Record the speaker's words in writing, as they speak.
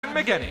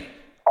McGinney.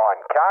 On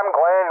Cam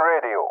Glen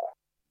Radio.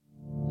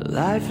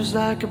 Life is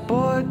like a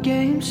board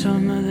game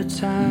some of the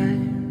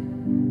time.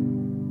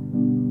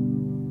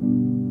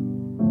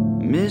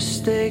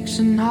 Mistakes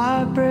and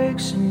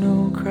heartbreaks and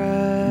no crime.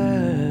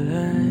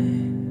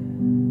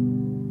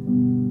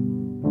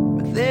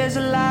 But there's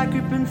a light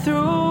creeping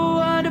through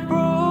under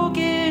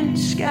broken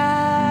skies.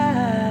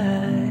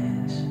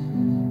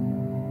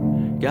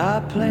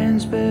 Got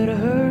plans, better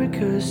hurry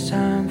 'cause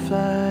time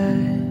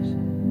flies.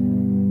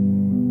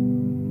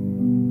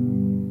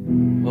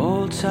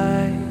 Hold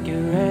tight,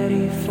 get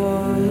ready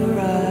for the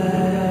ride.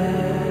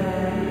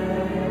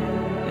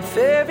 If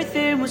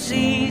everything was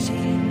easy,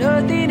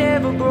 nothing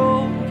ever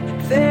broke.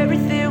 If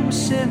everything was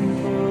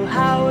simple,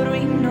 how would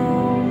we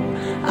know?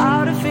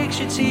 How to fix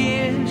your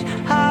tears,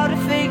 how to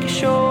fake a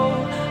show,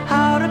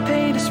 how to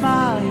paint a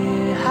smile,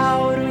 yeah,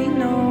 how would we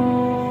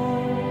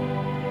know?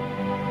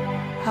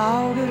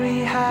 How could we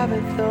have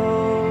it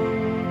though?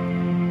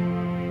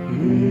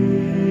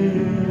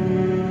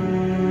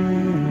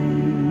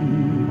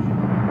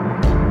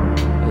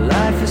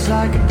 Life is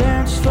like a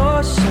dance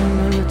floor some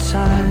of the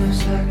time.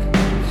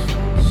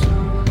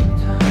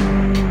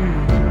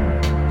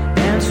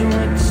 Dancing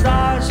with the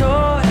stars,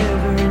 oh,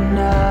 every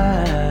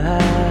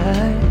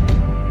night.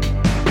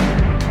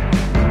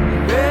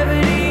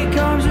 Gravity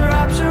comes and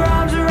wraps her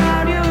arms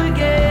around you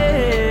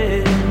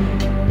again.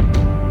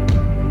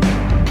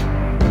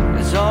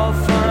 It's all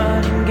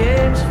fun and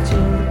games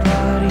until the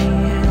party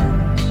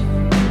ends.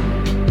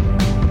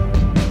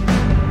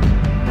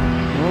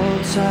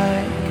 Hold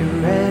tight, get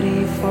ready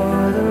for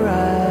the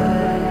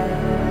ride.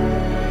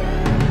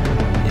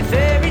 If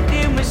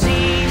everything was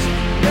easy,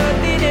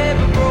 nothing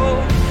ever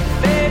broke.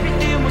 If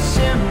everything was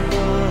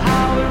simple,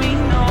 how would we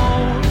know?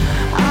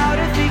 How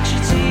to fix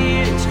your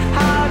tears,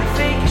 how to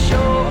fake a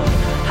show,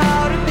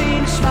 how to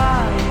paint a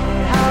smile,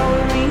 yeah, how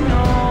would we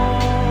know?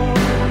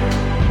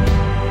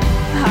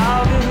 How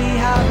could we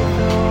have it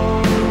though?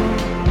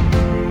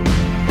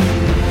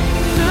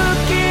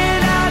 Looking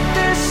at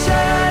the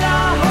sun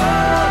our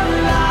whole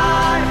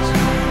lives,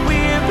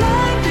 we're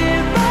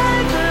blinded by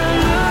the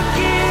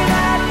looking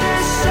at the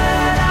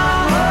sun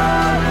our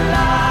whole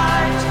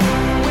lives,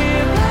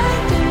 we're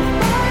blinded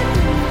by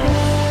the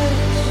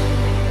lights.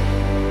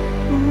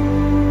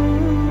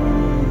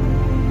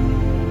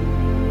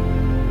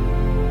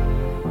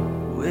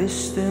 We're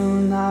still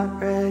not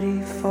ready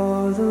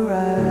for the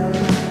ride.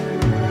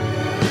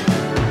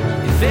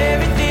 If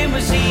everything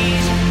was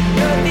easy,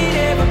 nothing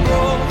ever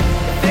broke.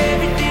 If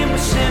everything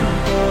was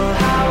simple,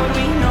 how would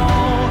we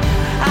know?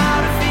 How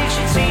to fix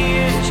your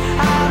tears,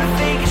 how to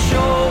fake a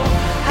show,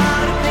 how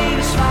to paint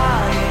a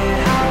smile, yeah,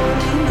 how would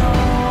we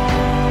know?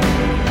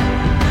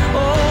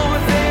 Oh,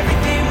 if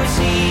everything was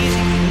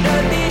easy,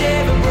 nothing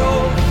ever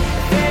broke.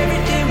 If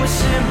everything was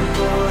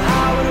simple,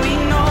 how would we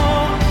know?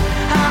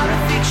 How to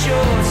fix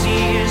your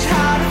tears,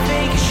 how to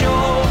fake a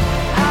show,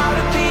 how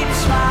to paint a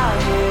smile,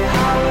 yeah,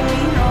 how would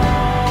we know?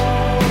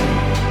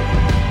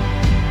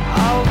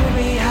 How could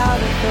we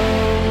have it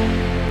though?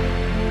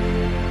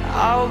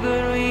 How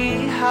could we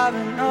have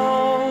it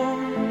known?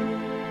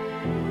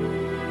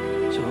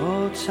 So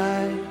hold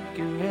tight,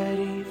 get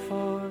ready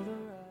for the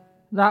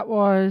ride. That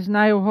was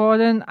Niall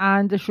Horan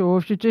and the show.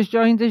 If you just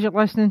joined us, you're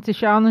listening to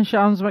Sharon and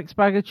Sharon's Mixed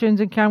Bag of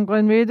Tunes in Cam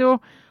Glen Radio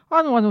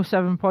on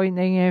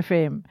 107.9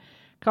 FM.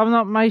 Coming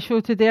up on my show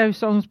today, I have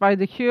songs by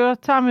The Cure,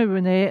 Tammy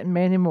Wynette and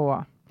many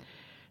more.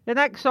 The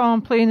next song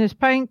I'm playing is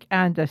Pink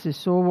and This Is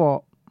So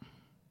What.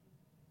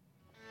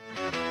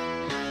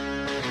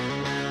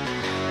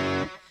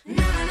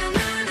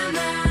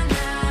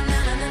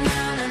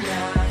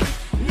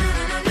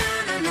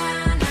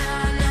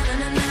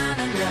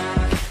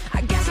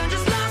 I guess I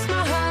just lost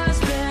my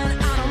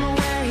husband, I don't know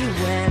where he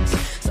went.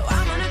 So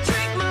I'm gonna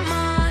drink my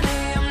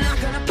money, I'm not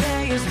gonna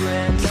pay his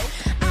rent.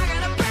 I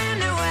got a brand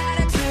new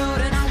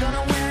attitude and I'm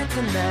gonna wear it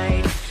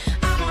tonight.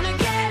 I wanna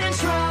get in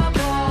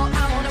trouble,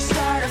 I wanna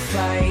start a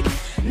fight.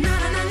 Na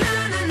na na na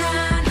na na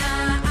na,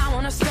 I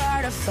wanna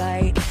start a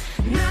fight.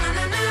 Na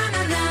na na na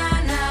na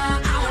na na,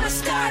 I wanna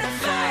start a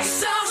fight.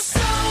 So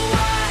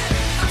what?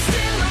 I'm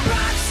still a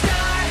rock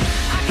star.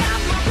 I got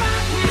my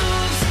rock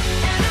moves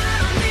and I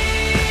don't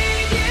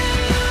need you.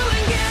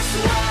 And guess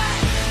what?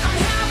 I'm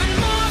having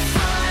more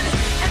fun.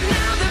 And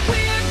now that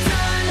we're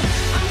done,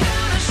 I'm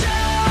gonna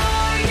show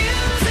you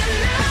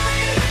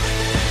tonight.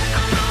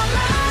 I'm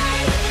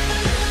alright,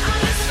 I'm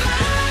just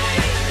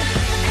fine.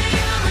 And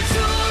you're a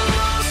tool,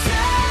 so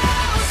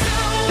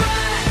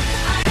what?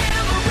 I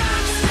am a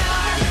rock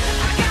star.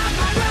 I got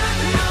my rock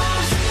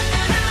moves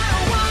and I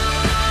don't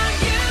want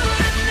you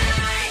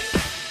tonight.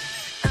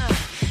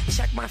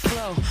 Check my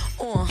flow.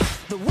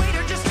 The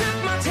waiter just took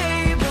my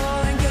table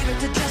and gave it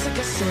to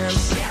Jessica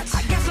Sims.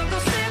 I guess I'll go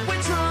sit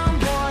with Tom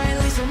Boy, at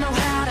least we'll know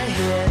how to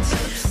hit.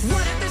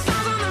 What if this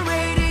song's on the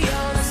radio,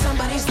 then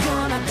somebody's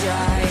gonna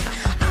die?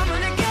 I'm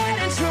gonna get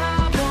in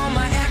trouble,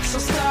 my ex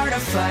will start a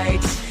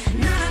fight.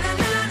 Na na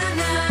na na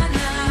na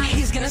na,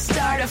 he's gonna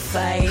start a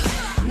fight.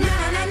 Na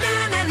na na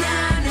na na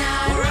na,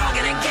 we're all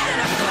gonna get in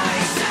a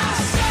fight.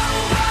 So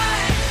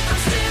what? I'm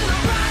still a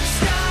rock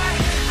star.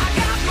 I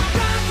got my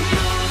rock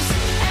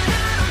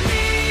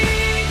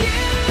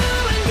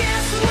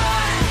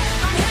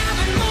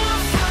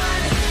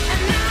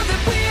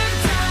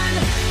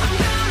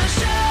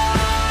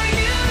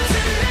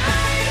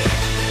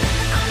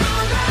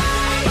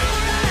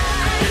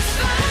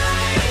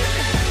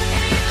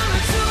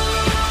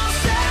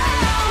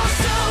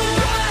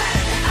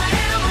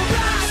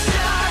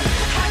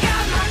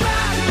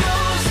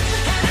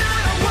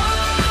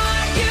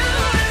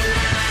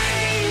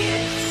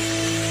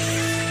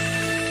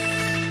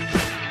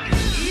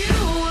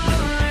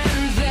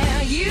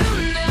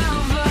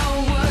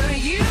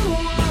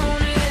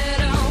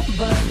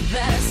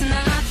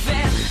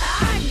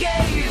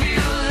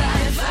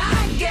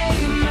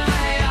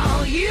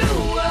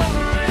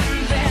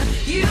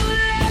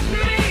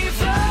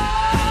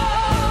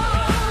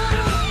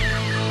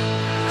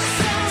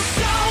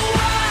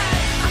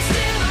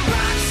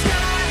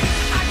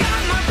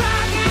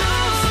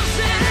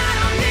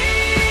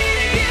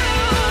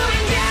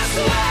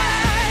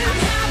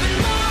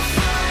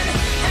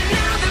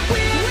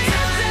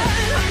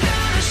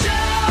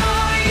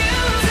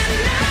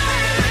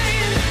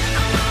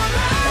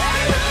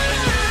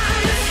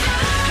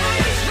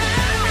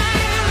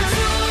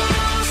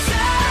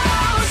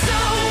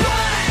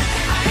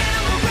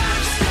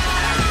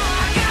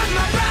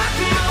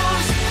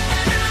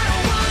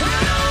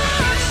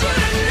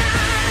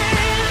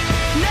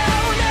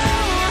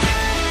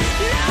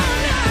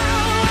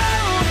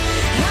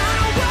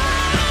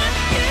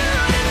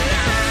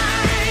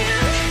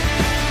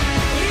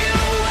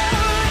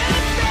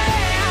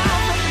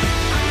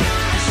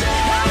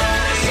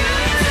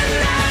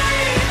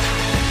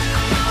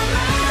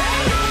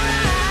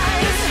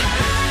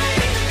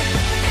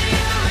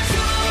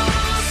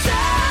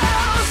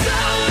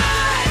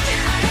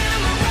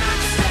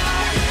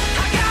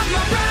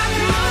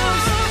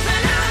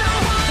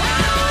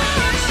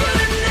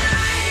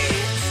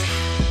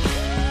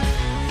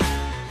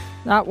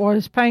That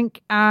was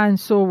Pink and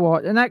So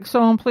What. The next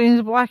song playing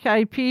is Black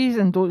Eyed Peas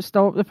and Don't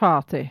Stop the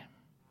Party.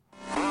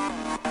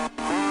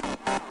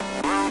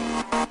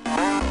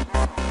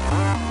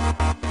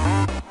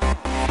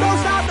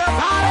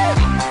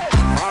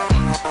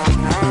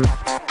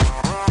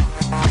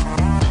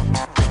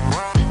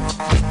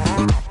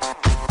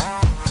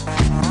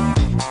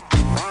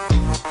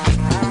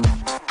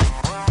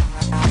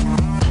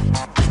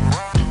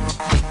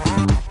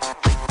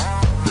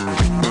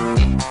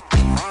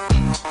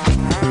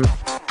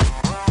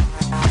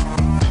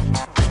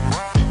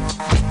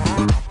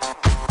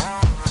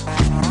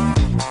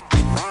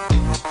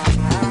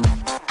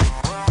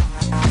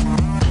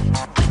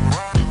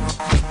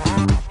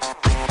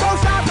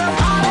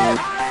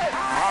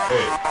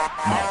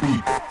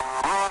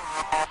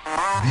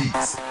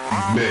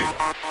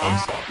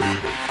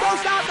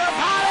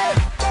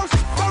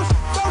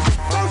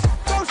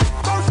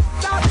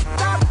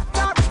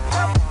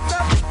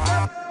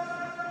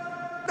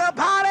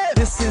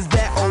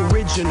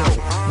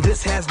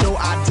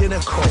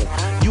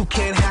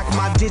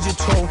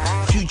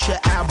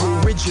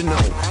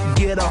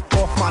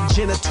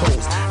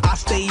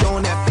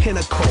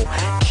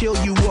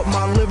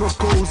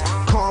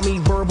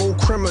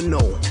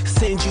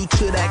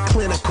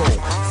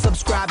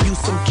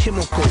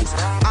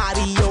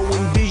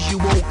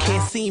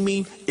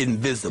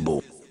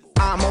 Invisible.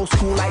 I'm old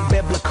school like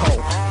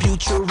biblical,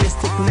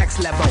 futuristic next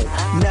level.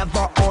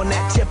 Never on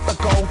that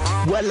typical.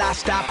 Will I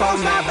stop or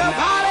never?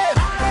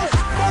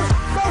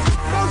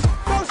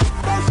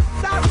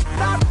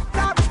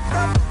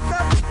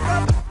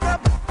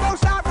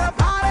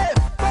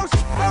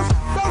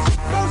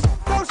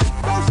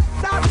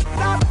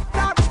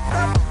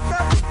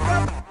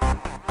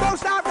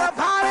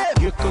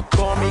 You could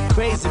call me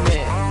crazy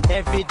man.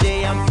 Every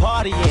day I'm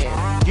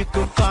partying. You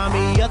can find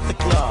me at the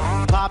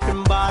club,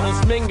 popping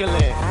bottles,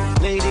 mingling.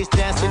 Ladies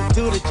dancing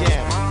to the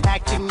jam,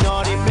 acting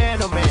naughty,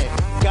 man, oh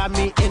man. Got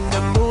me in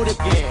the mood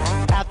again.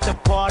 After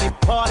party,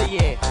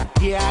 partying.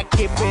 Yeah, I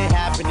keep it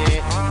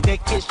happening.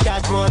 Taking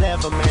shots,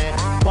 whatever,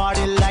 man.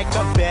 Party like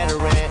a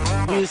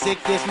veteran. Music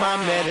is my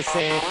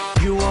medicine.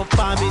 You won't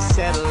find me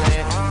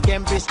settling.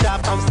 Can't be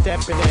stopped, I'm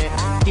stepping in.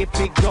 Keep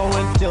it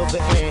going till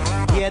the end.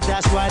 Yeah,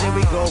 that's right, there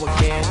we go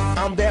again.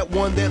 I'm that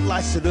one that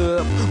lights it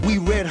up. We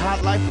red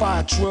hot like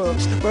fire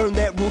trucks. Burn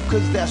that roof,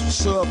 cause that's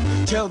what's up.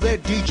 Tell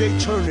that DJ,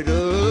 turn it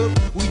up.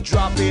 We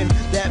dropping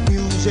that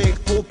music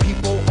for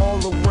people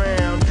all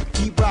around.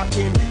 Keep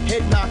rocking,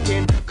 head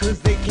knocking, cause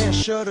they can't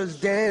shut us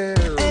down.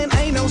 And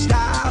ain't no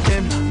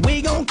stopping,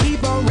 we gon'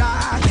 keep on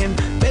rocking.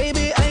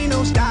 Baby, ain't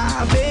no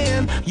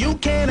stopping, you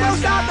can't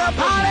stop the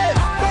party.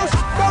 Stop,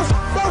 stop,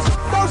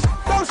 stop,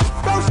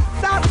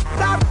 stop, stop,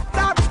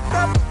 stop,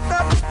 stop,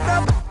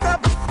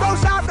 stop. Don't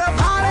stop the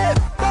party.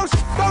 Stop,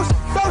 stop, stop,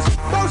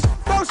 stop, stop, stop,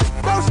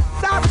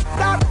 stop,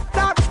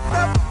 stop,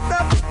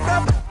 stop,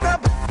 stop, stop.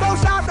 Don't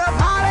stop the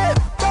party.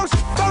 Stop, stop,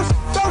 stop,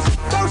 stop, stop, stop,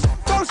 stop,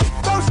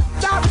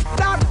 stop,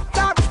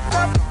 stop,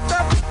 stop,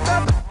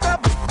 stop, stop.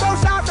 Don't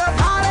stop the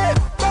party.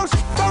 Stop,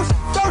 stop,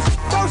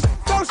 stop,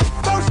 stop, stop,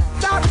 stop,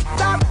 stop, stop,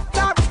 stop,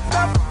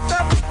 stop,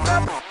 stop,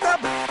 stop.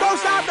 Don't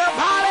stop the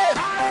party.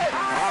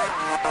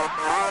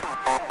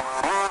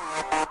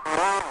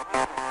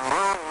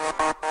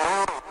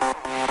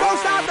 Don't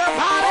stop the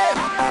party.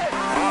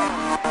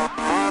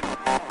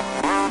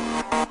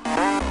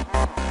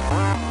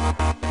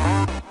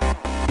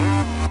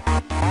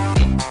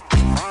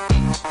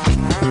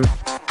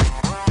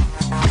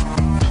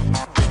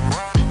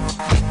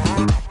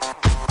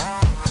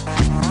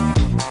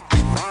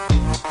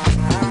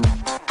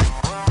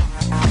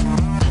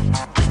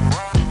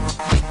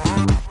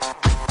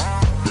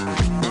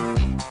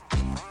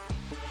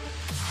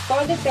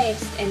 For the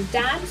best in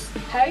dance,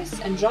 house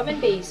and drum and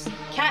bass,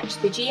 catch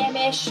the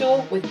GMS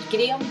show with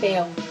Graham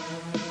Bell.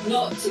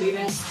 Not to be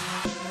missed.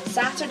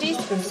 Saturdays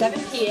from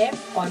 7pm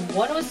on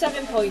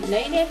 107.9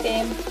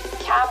 FM,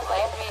 Cam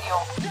Glen Radio.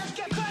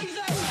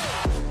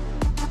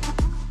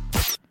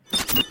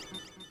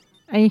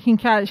 And you can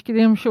catch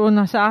Graham's show on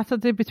a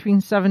Saturday between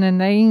 7 and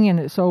 9, and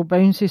it's all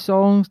bouncy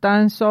songs,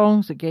 dance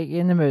songs that get you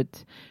in the mood.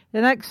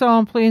 The next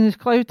song playing is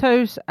Cloud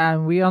House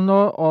and We Are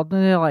Not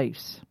Ordinary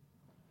Lives.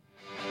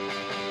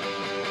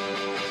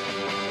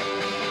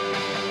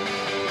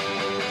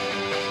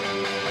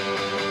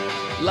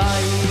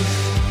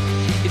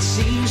 Life, it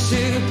seems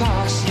to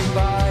pass you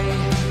by.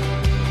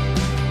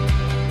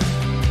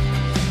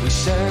 We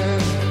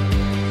serve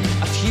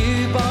a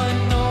few but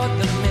not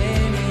the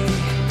many.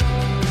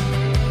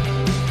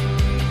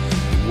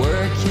 The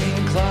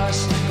working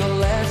class got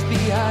left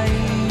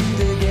behind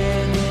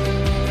again.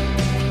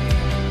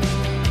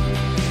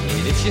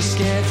 And if you're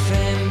scared,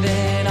 friend,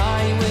 then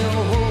I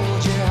will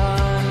hold your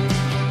hand.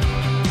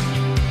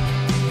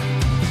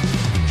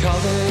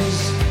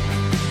 Colours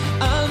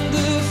and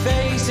the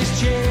faces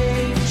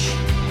change.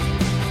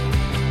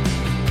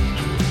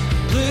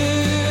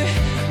 Blue,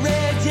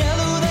 red,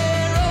 yellow,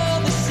 they're all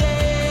the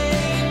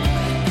same.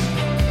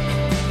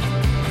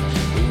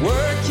 The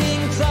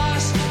working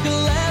class got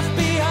left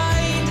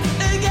behind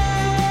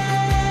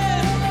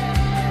again.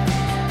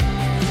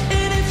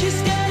 And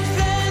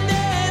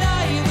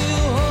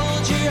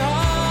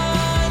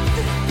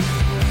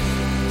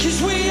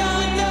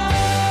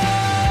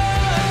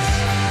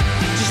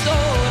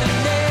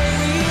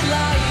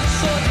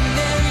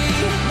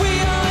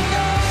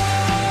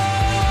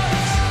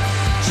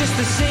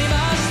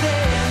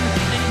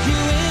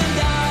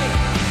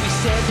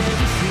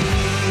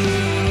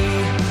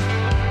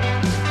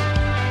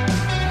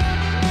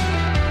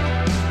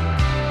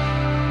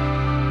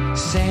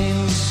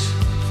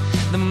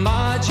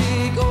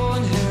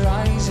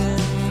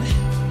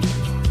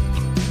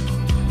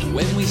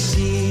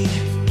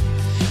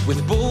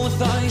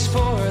things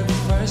for the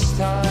first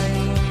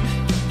time.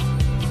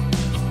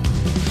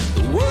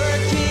 The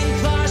working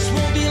class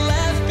won't be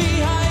left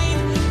behind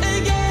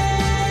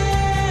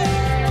again.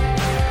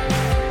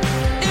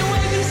 And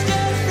when you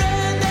step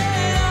friend,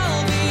 then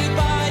I'll be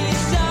by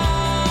your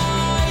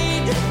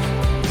side.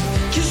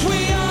 'Cause we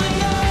are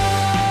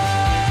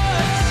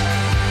not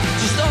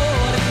just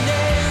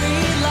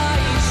ordinary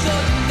lives,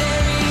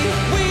 ordinary.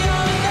 We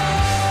are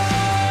not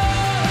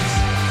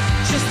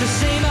just the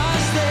same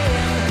as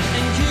them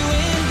and you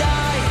and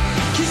I.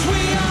 'Cause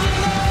we are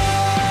not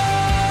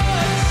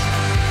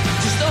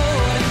just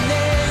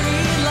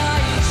ordinary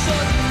lives,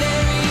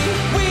 ordinary.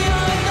 We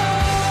are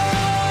not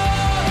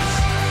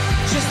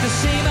just the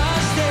same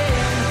as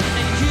them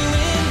and you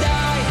and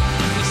I.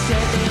 We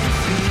set them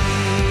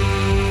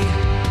free.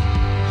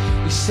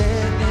 We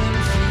set them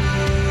free.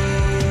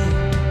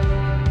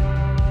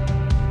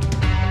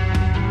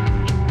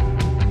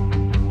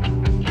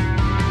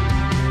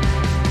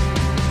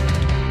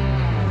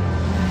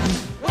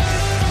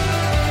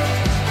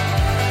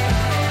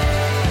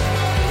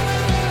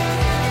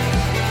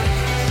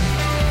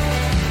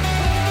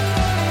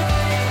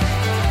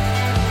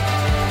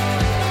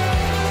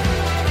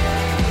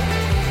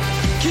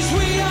 Cause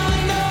we are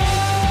not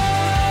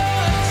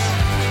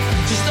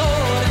just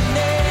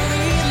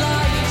ordinary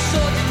lives,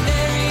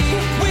 ordinary.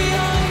 We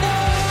are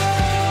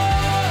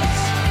not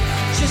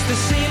just the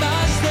same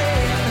as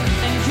them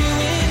and you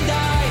and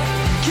I.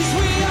 'Cause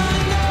we are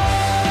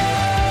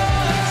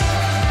not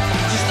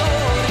just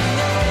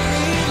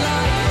ordinary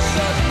lives,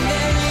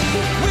 ordinary.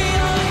 We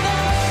are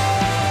not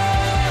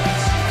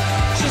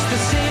just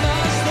the same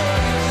as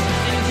them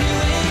and you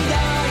and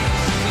I.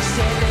 We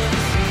set them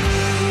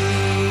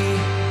free.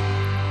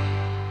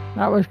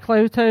 That was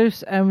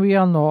Cloudhouse and We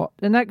Are Not.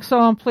 The next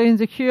song I'm playing is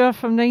The Cure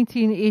from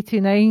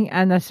 1989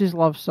 and this is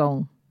Love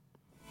Song.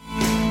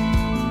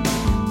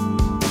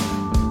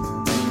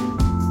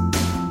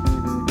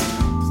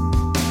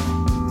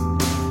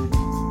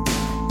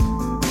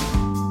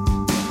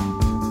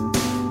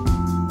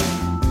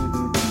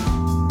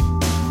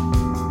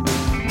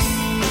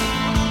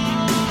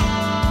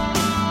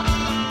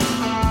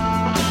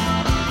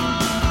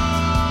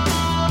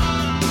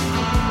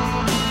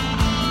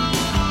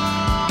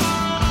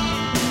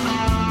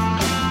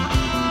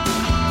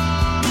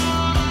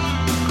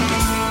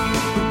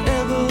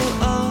 Whenever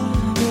I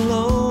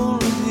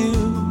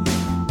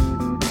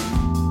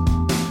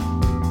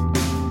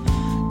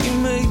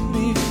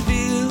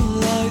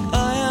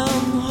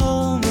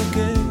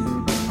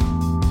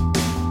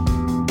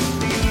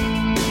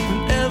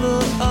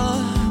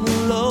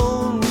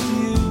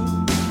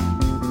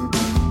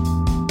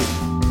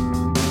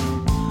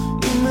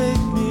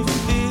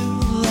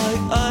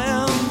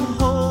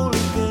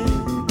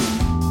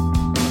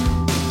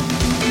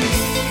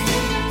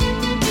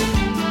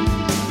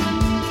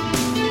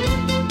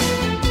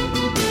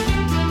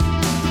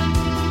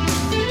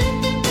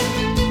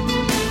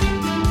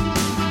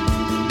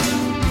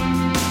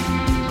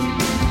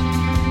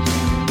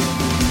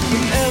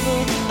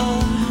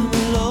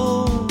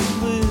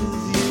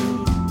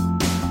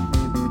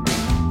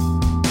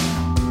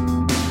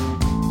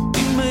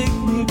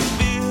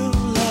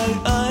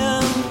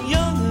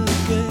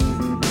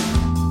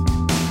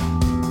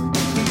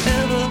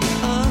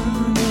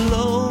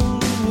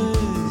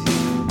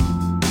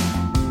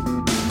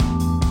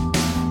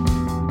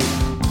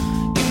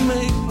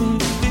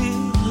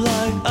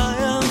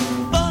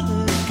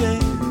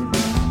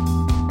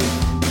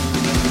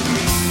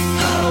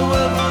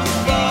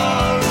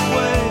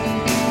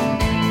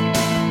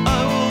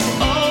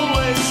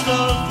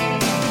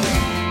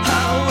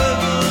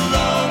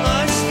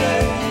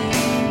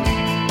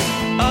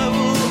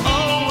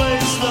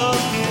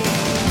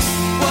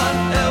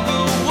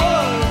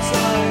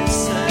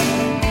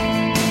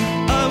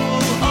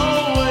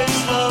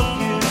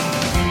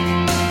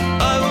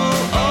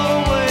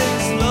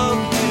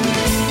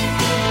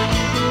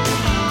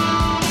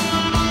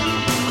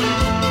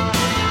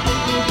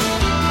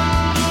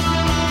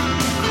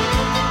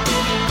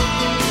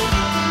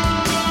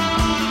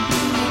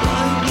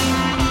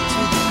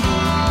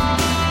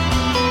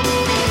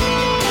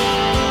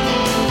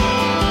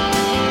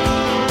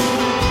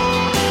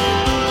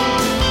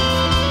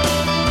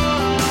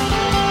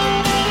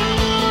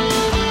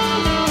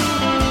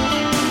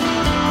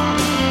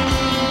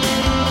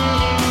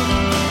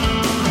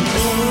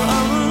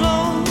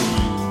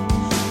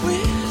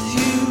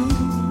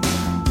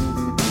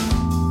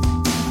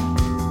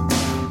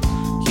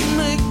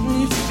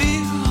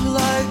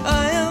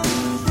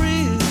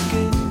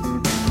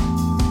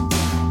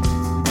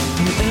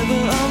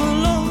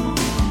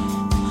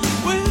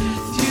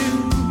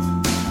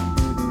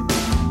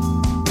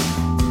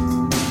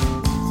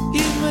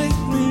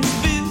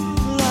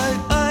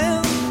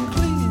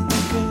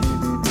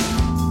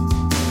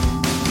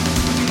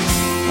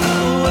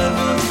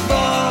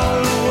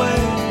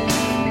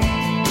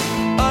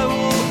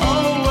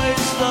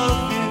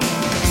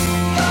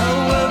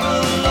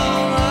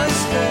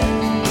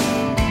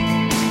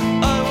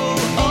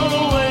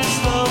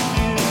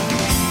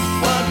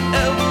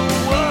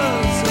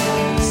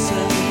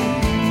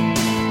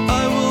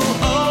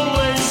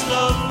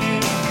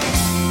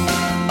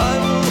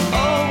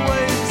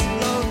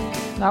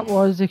That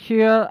was The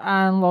Cure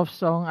and Love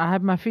Song. I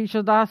had my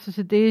featured artist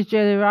today,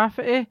 Jerry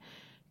Rafferty.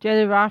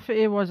 Jerry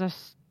Rafferty was a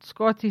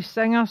Scottish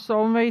singer,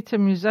 songwriter,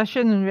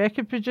 musician and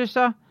record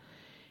producer.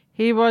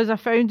 He was a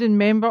founding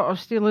member of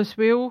Steelers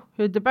Wheel,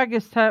 who the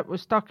biggest hit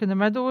was Stuck in the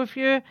Middle with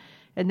You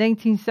in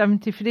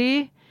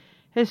 1973.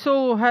 His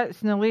solo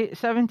hits in the late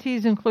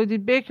 70s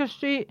included Baker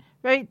Street,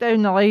 Right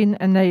Down the Line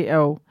and Night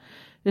Owl.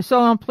 The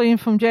song I'm playing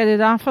from Jerry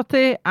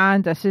Rafferty,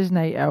 and this is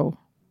Night Owl.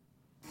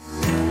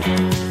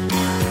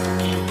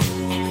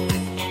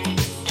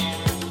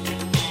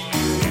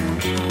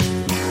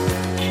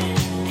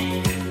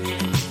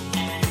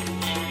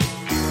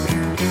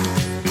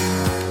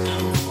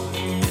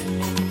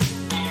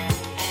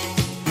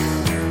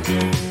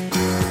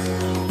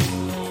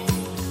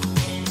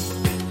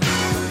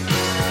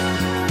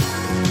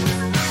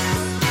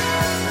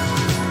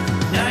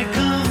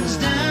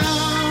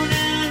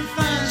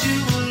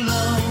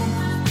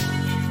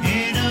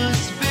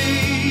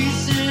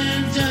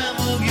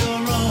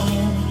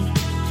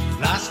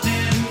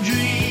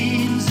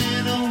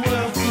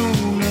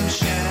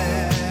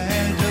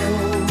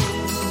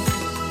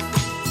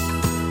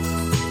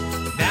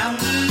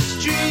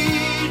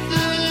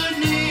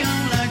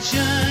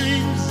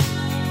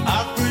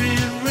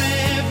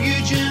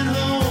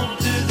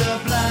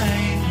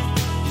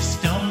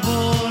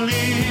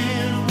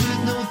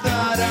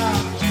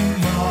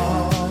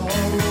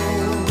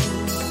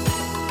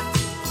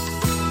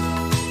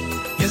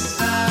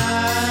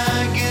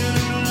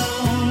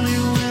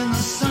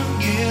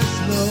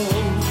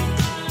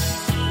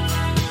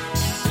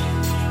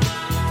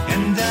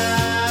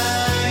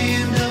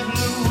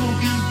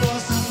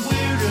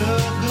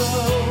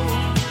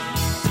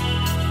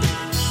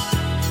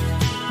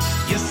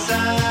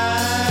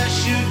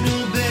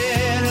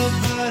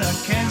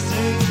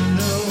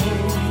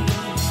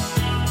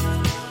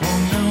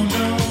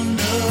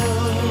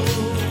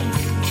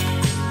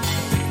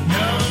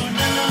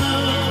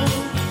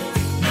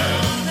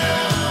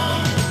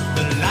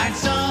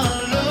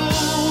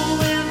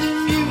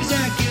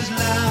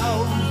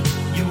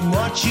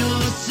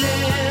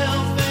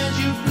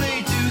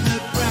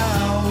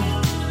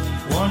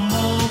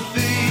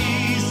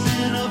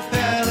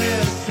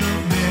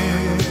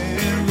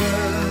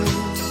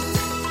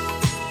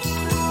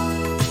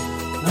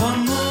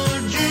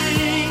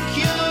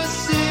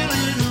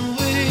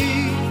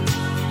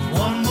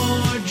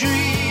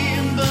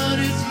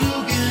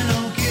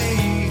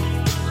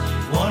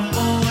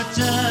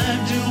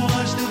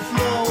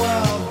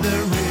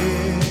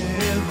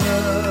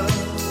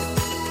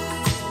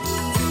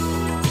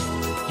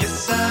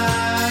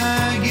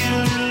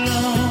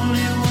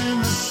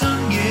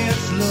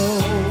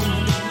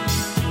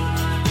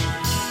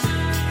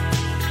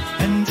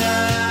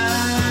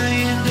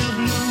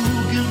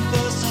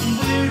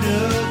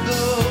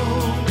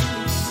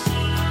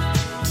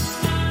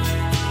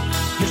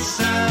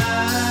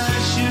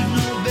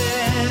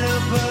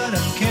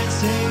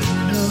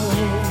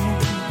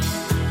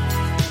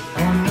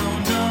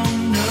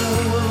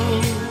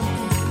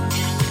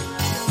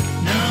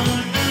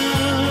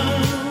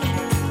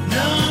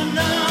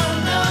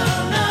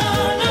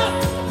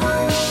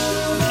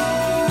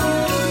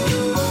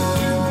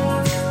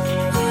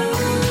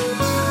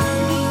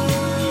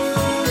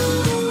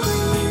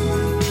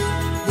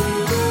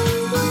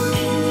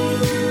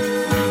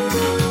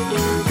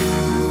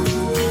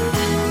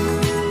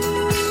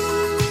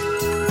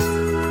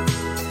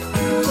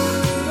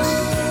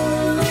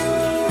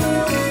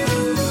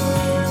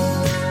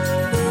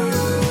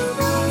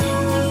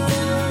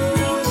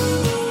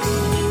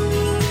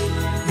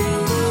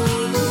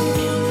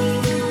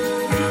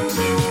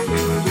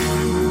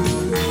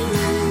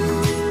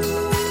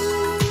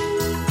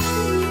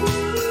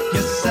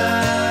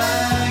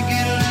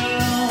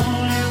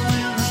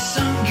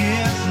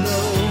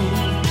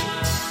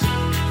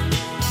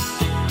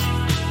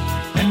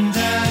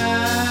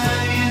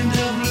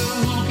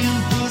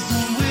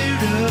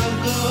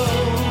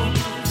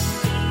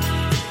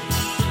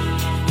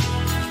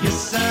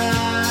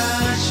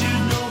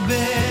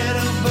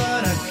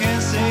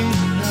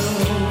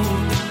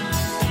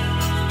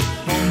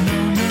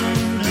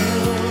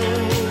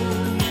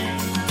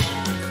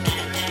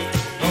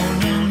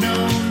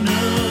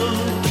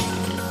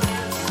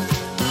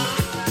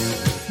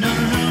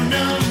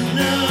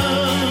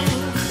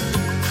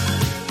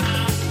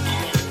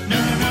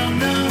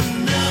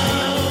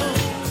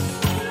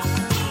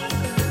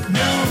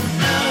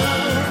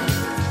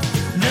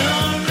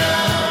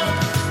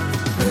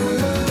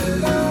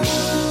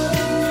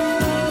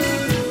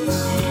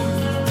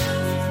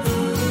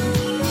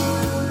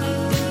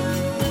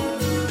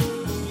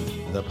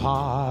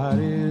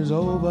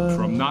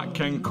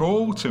 King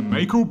Cole to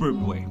Michael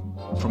Bublé.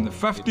 From the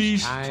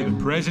 50s to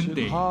the present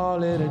day.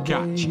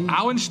 Catch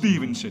Alan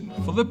Stevenson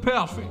for the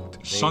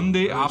perfect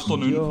Sunday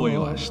afternoon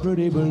playlist.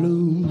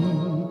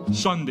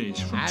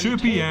 Sundays from 2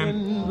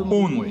 p.m.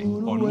 only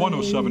on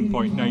 107.9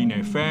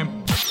 FM.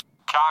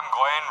 Cam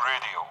Glen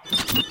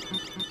Radio.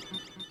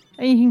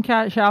 And you can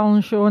catch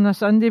Alan's show on a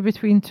Sunday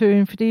between 2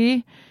 and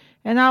 3.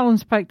 And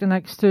Alan's picked the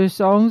next two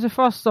songs. The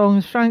first song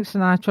is Frank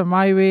Sinatra,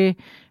 My Way,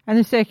 and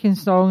the second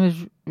song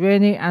is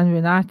Rennie and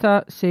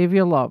Renata, Save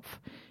Your Love.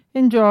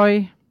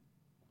 Enjoy.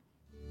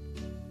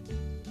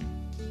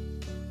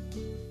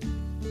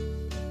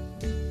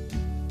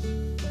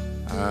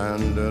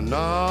 And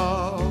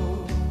now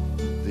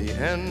the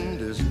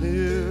end is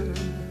near,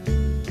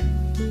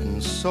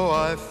 and so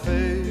I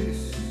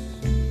face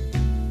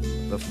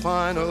the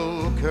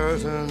final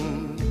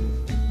curtain.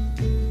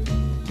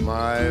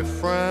 My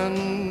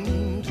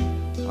friend,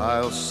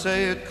 I'll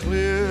say it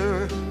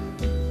clear,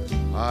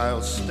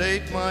 I'll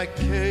state my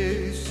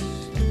case,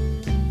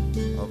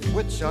 of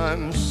which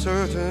I'm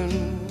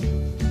certain.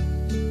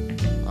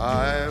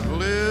 I've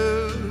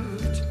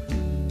lived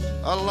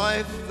a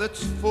life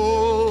that's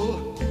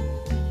full.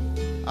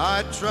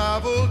 I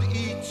traveled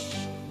each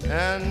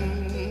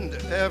and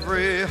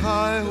every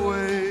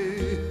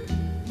highway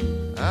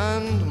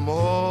and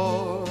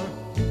more,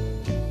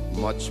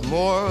 much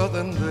more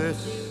than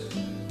this.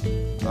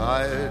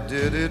 I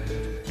did it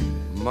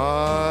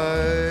my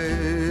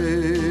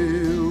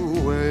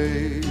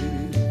way.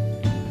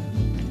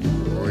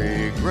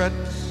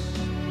 Regrets,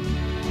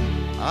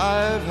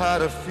 I've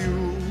had a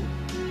few,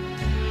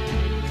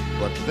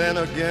 but then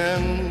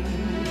again,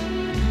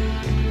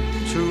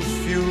 too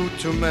few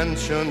to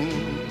mention.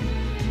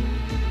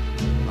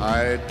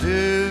 I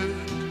did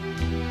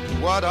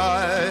what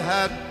I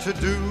had to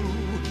do,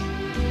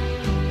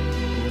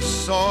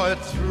 saw it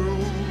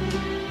through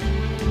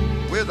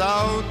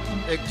without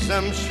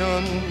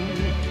exemption.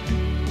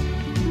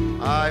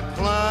 I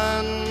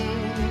planned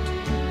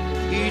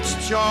each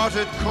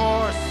charted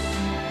course,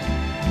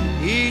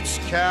 each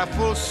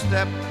careful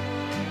step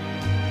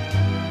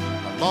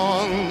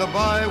along the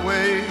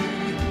byway,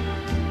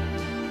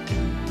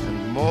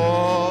 and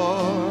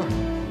more,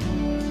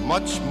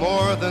 much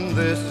more than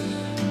this,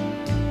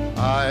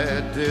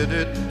 I did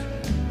it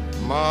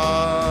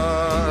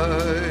my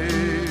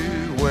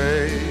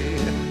way.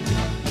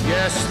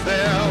 Yes,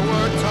 there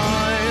were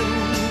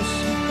times,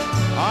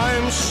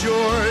 I'm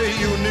sure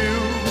you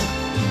knew,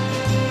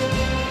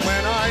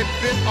 when I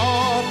bit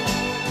off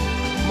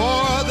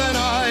more than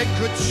I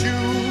could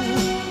chew.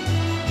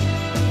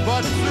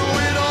 But through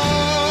it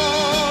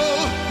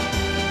all,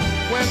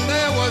 when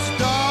there was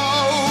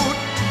doubt,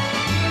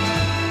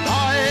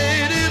 I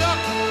ate it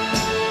up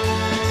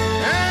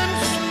and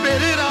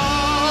spit it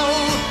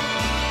out.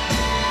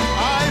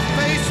 I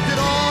faced it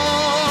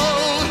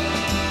all,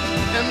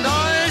 and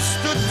I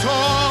stood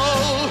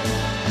tall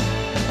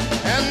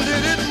and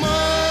did it my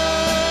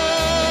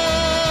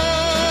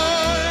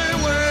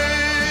way.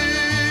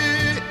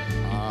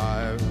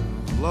 I've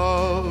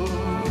loved,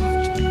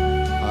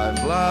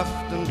 I've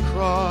laughed and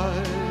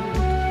cried,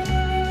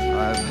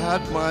 I've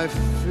had my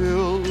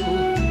fill,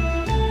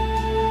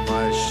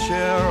 my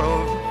share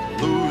of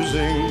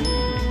losing,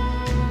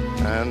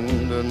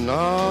 and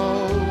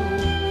now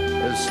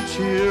as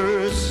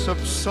tears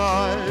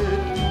subside,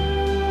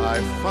 I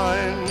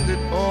find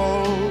it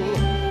all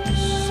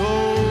so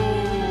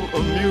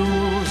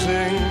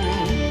amusing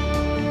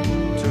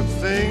to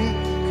think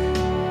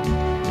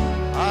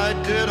I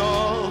did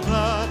all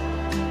that,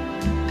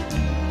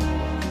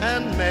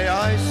 and may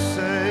I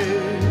say,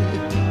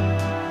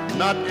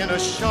 not in a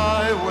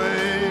shy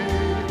way,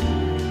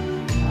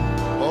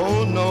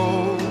 oh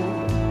no,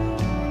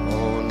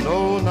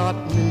 not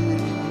me.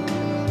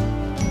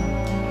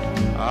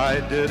 I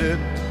did it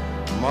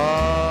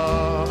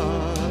my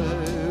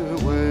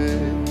way.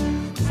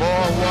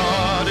 For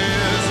what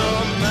is a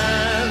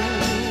man?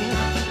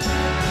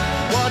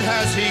 What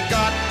has he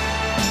got?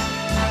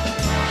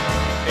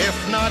 If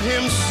not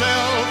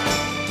himself,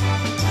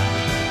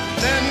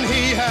 then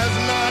he has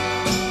not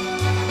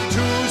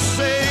to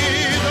say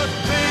the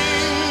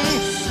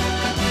things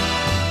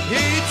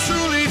he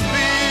truly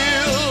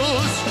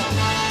feels,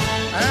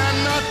 and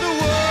not the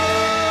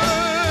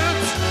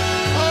words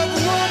of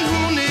one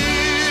who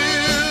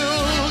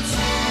kneels.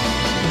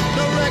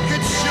 The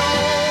record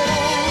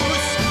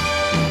shows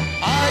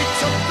I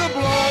took the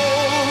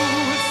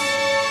blows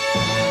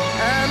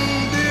and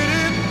did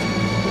it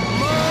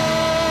my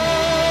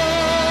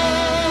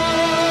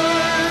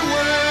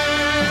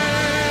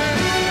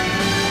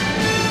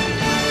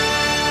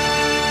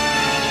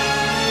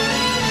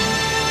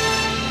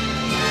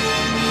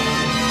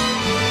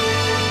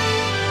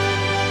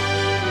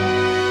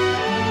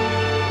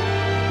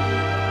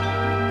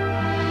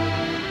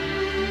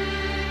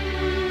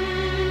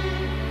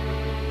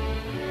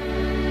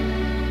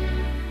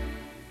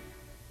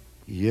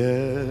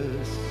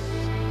Yes,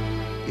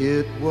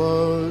 it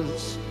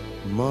was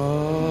my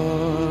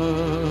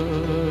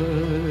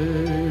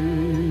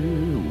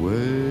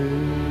way.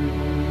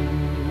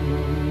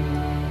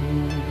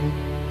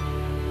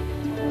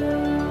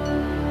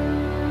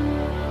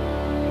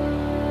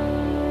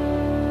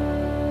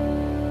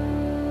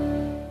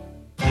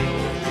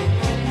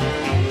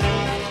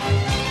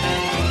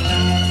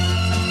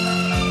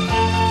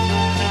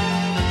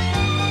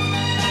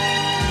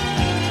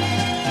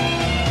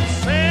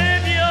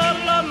 Save your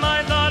love,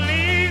 my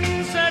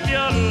darling, save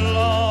your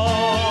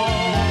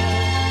love.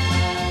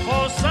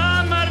 For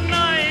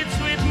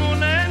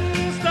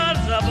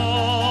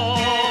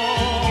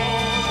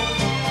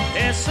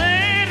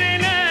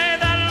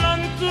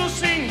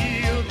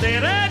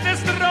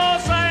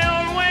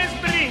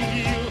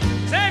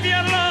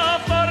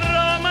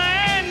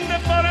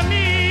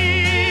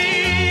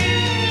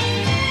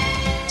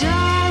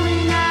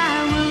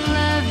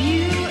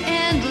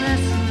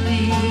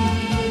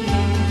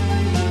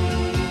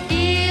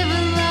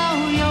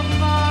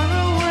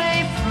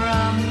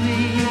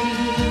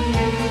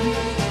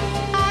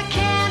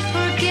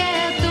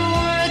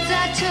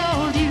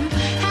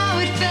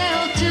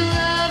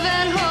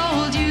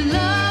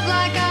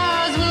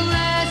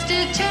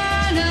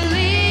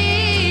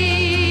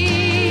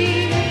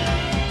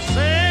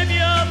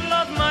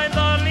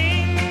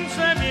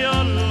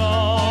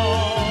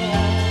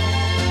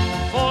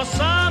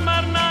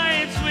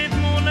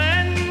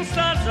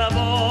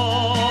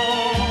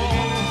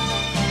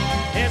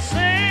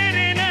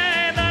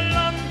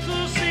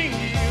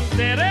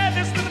the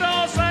reddest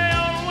rose I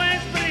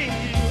always bring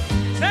you.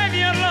 Save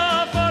your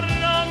love for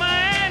Roma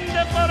and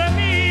for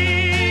me.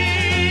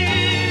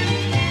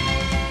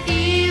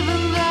 Even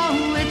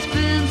though it's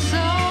been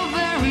so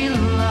very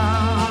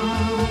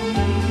long,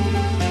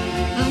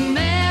 the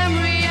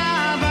memory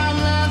of our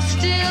love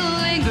still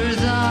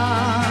lingers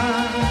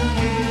on.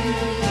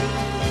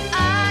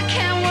 I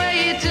can't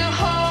wait to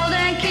hold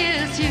and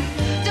kiss you.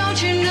 Don't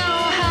you know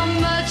how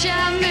much I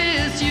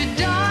miss you,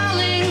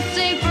 darling?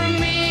 Sing for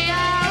me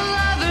our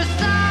lover's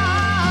song.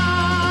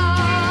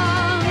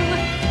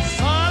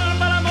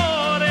 Salva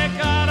l'amore,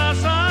 cara,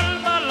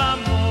 salva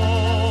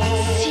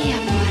l'amore. Sì,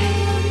 amore.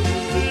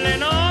 Le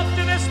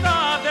notti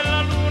d'estate,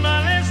 la luna,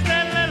 le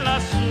stelle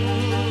lassù.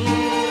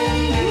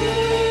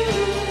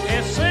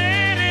 E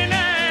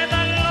serenade, I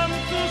long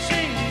to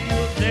sing you.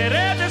 The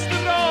reddest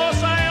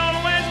rose I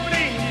always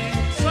bring you.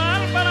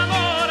 Salva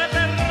l'amore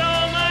per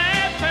Roma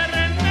e per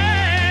me.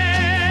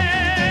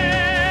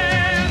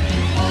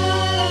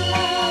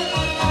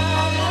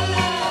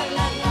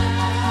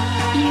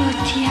 Io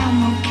ti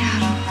amo,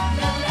 caro.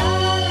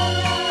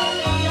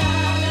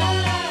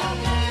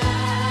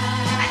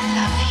 I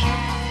love you.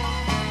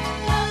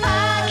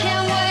 I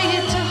can't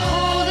wait to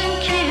hold and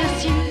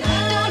kiss you.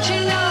 Don't you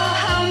know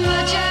how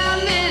much I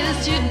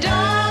miss you,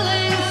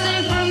 darling?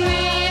 Sing for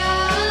me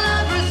our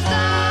lover's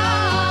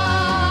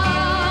song.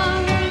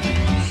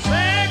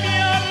 Save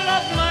your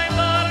love, my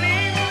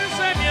darling,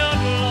 save your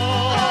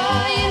love.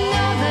 Oh, you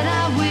know that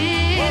I Oh,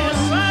 will.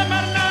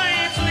 summer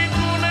nights,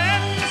 luna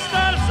and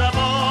stars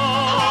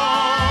above.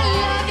 I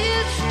love you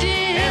E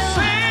still.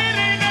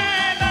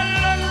 serenade, I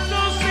long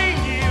to sing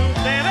you.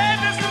 The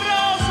reddest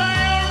rose I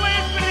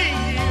always bring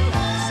you.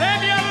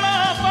 Save your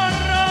love for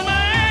Roma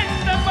and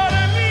for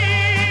me.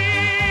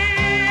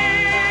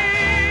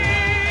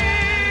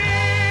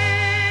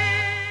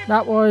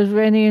 That was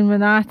Rennie and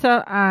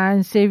Renata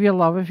and Save Your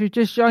Love. If you've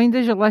just joined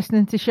us, you're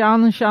listening to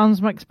Sharon and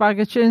Sharon's Mixed Bag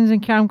of Tunes in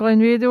Cam Glen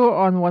Radio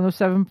on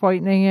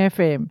 107.9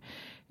 FM.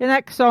 The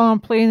next song I'm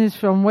playing is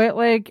from Wet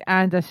Leg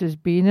and this is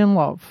Being in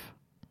Love.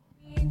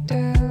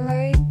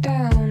 Lie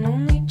down,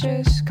 only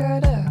just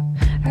got up.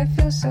 I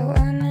feel so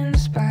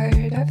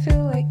uninspired. I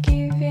feel like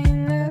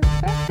giving up.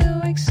 I feel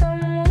like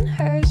someone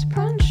has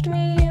punched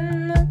me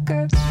in the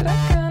guts, but I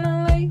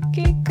kinda like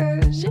it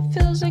 'cause it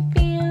feels like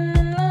being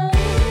in love.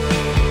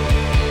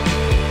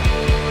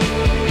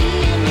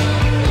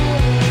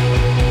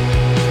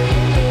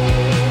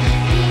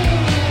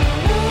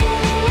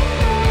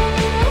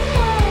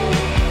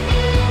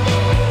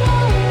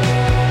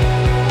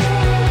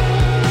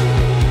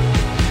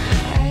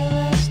 I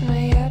lost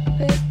my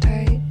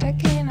appetite. I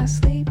cannot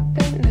sleep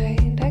at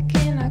night. I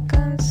cannot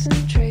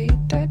concentrate.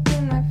 I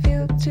do not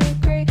feel too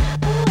great.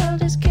 The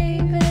world is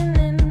caving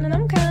in, and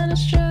I'm kinda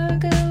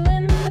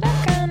struggling, but I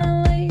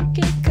kinda like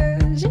it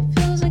 'cause it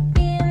feels like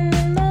being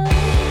in love.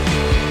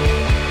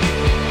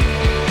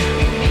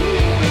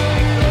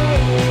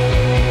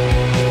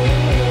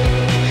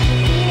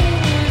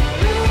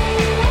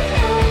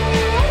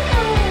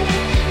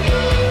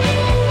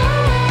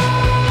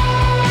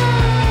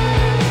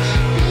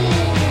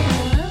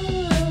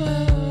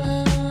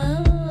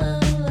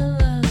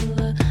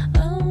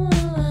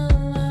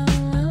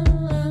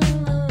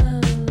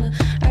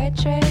 I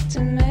tried to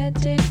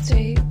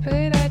meditate,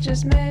 but I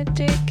just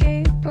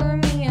medicate. Pour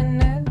me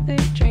another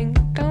drink.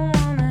 Don't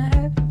wanna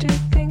have to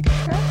think.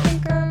 I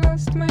think I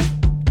lost my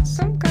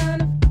some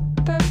kind of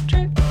tough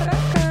trip, but I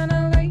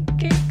kinda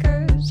like it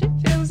 'cause it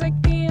feels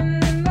like being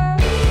in love.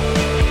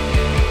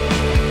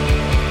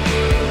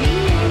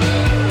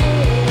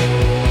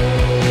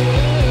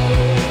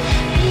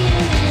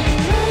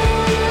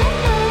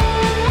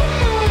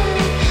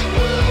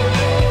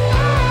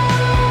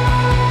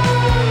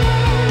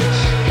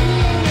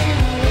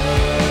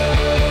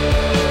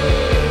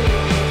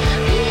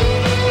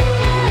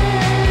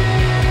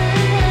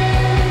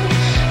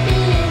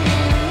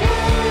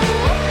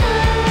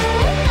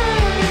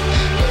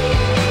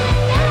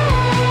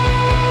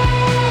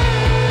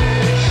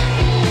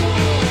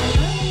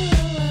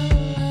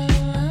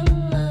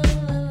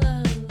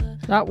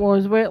 That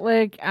was Wet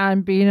Leg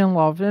and Being in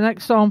Love. The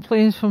next song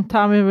playing is from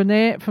Tammy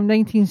Wynette from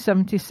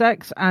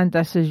 1976 and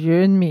this is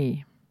You and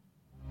Me.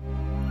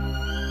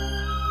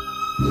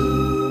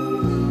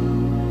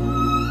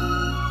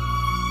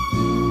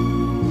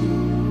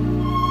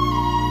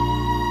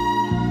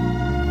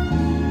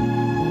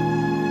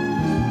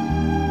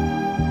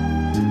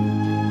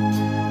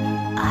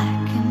 I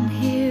can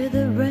hear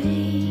the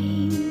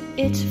rain,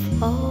 it's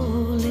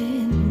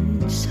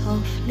falling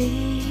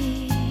softly.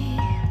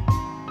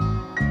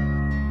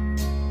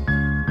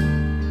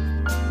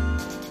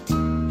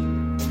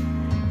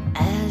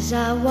 As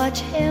I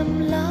watch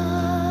him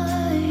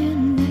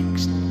lying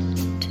next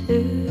to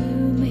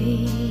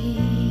me,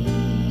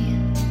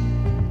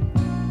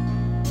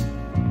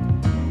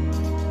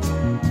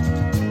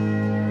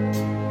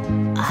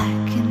 I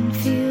can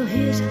feel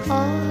his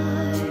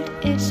heart,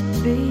 it's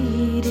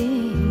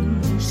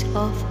beating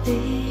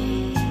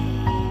softly.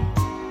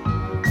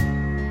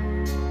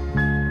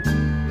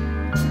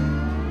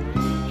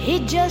 He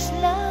just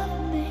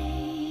loved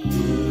me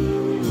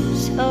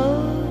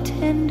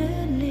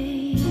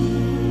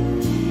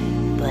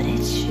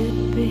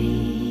be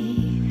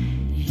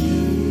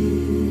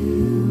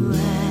you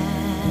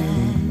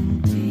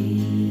and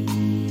me.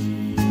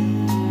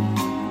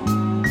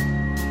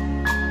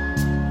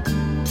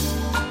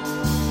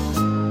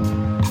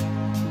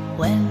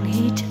 When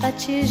he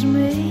touches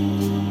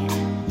me,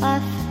 I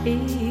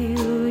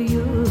feel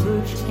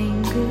your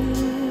fingers.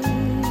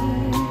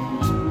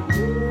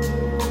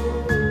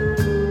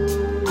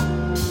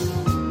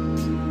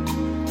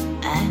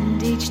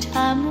 Each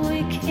time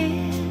we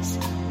kiss,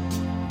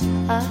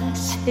 I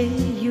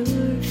see your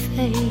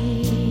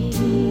face.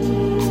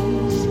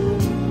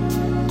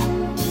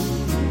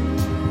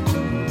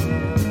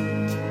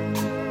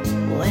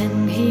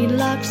 When he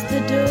locks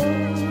the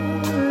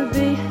door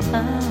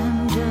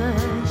behind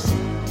us,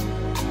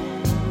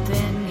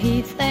 then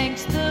he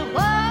thinks the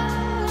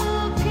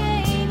world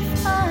can't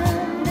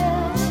find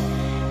us.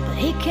 But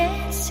he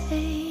can't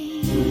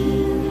see,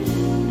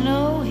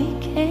 no, he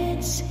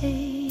can't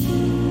see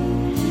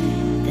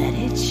that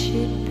it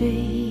should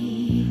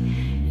be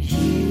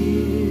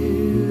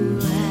you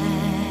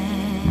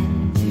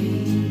and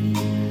me.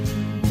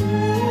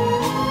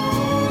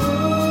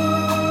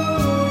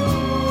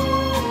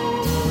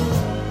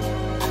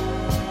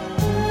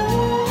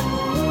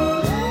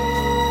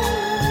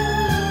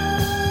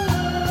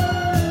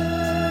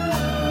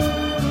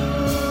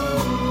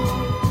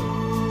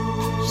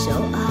 So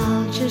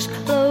I'll just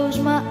close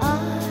my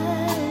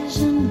eyes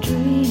and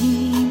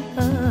dream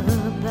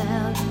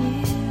about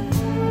you.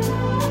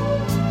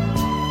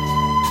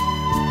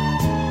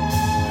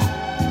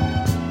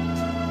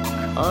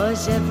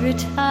 'Cause every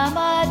time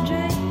I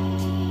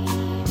dream,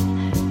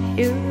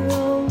 you're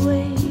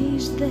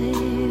always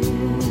there.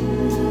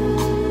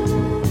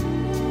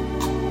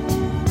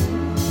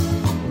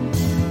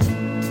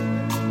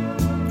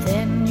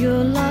 Then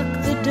you'll lock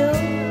the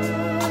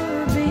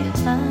door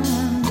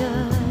behind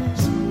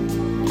us,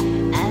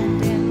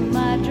 and in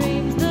my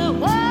dreams the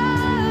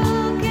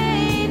world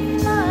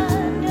can't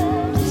find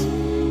us.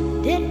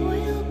 Then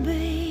we'll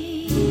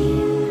be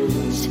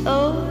so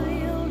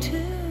real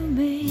to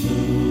me.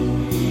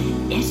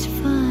 It's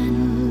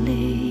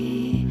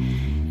finally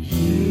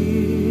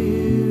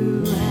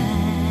you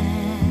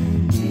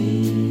and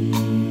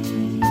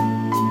me.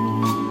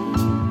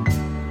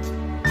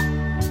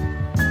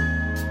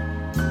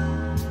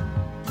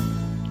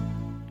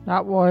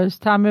 That was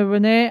Tammy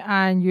Wynette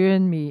and You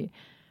and Me.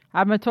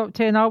 At my top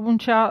 10 album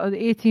chart of the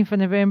 18th of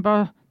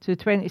November to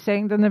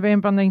 22nd of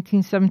November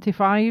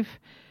 1975.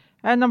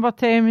 At number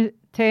 10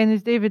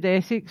 is David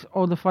Essex,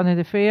 All the Fun of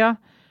the Fair.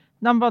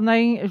 Number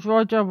 9 is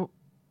Roger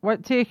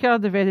Whittaker,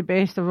 The Very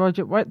Best of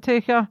Roger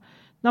Whittaker.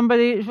 Number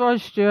 8 is Rod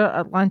Stewart,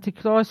 Atlantic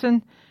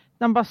Crossing.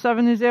 Number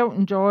 7 is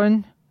Elton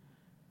John,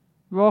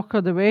 Rock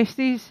of the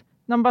Westies.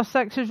 Number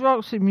 6 is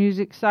Roxy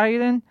Music,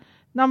 Siren.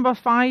 Number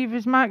 5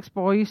 is Max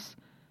Boyce,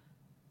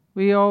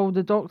 We All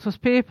the Doctor's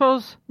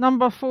Papers.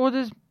 Number 4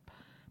 is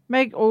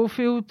Meg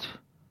Oldfield,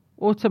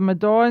 Autumn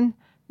Madon.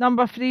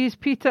 Number 3 is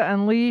Peter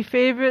and Lee,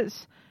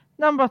 Favourites.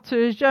 Number 2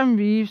 is Jim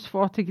Reeves,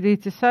 40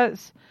 Greatest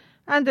Hits.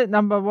 And at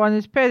number 1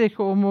 is Perry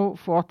Como,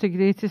 40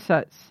 Greatest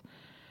Hits.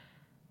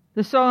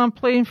 The song I'm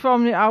playing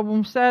from the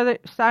album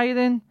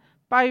Siren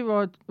by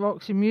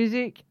Roxy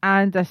Music,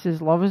 and this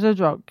is Love is a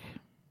Drug.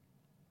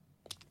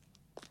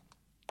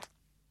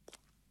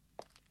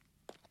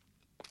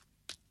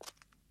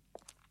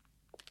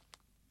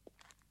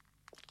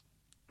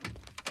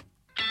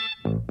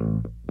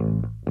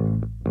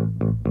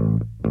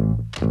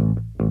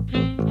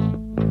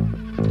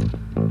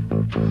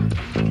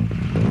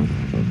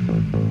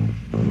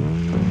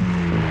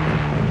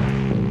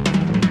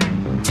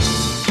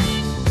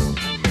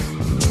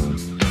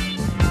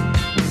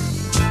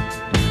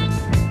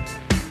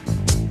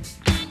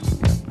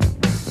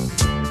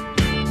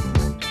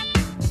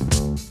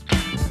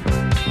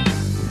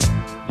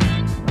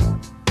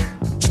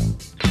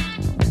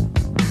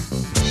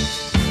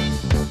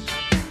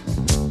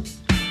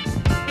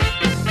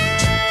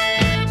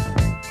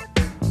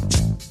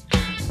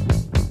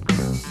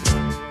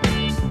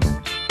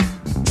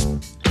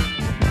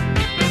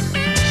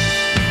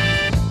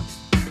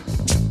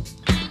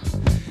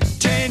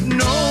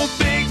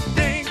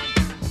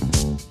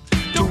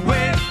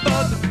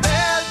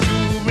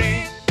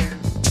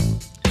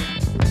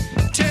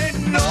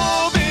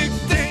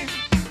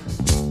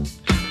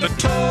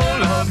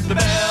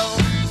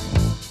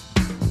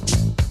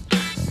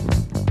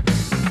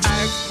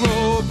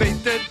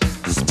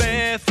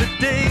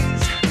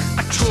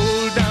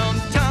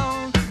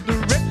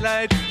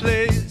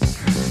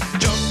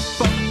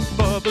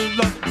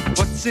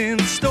 In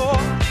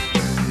store,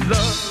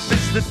 love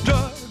is the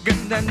drug,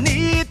 and I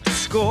need to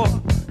score.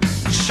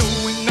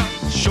 Showing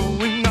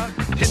up,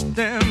 hit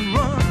and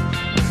run.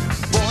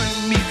 Boy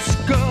meets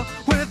girl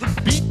where the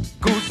beat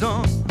goes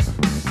on.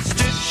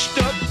 Stitched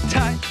up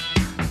tight,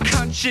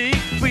 can't shake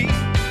free.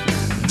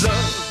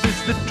 Love is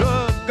the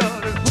drug,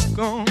 got a hook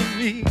on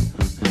me.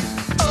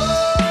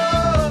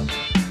 Oh,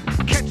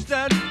 catch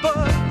that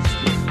buzz.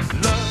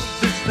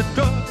 Love is the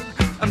drug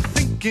I'm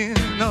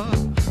thinking of.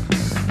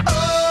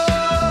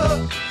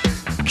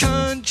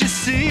 Can't you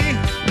see?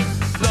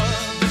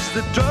 Love is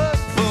the drug.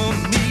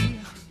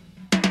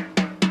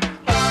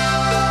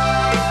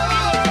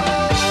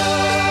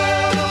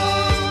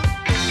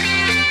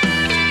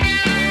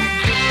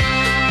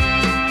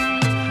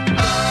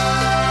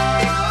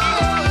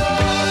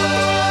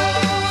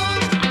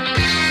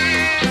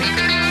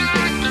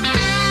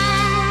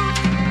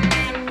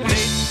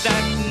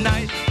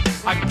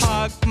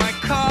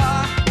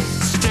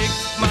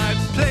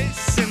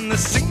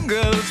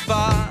 singles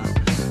far,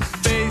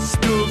 face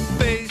to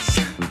face,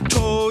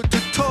 toe to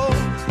toe,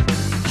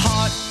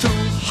 heart to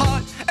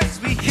heart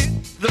as we hit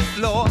the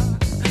floor.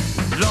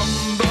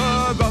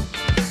 Lumber up,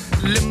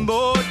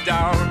 limbo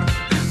down,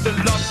 the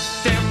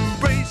locked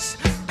embrace,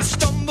 the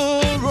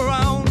stumble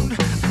around.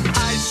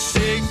 I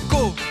say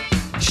go,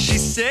 she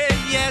say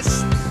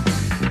yes.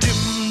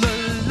 Dim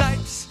the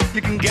lights,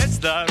 you can guess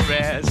the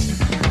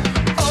rest.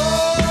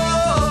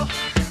 Oh,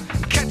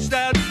 catch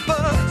that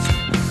buzz.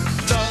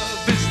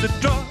 Love is the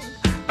drug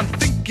I'm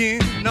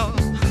thinking of.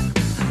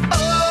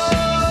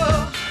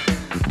 Oh,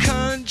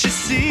 can't you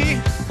see?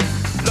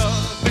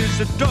 Love is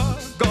the drug,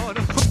 got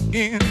a hook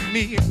in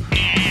me.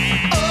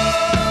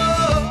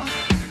 Oh,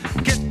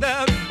 get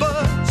that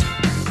buzz.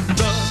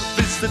 Love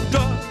is the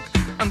drug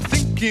I'm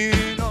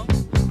thinking of.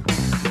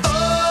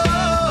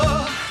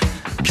 Oh,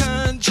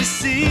 can't you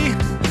see?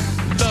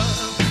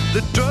 Love,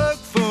 the drug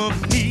for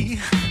me.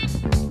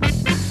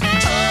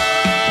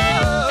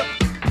 Oh,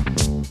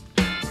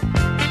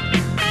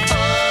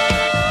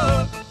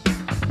 oh,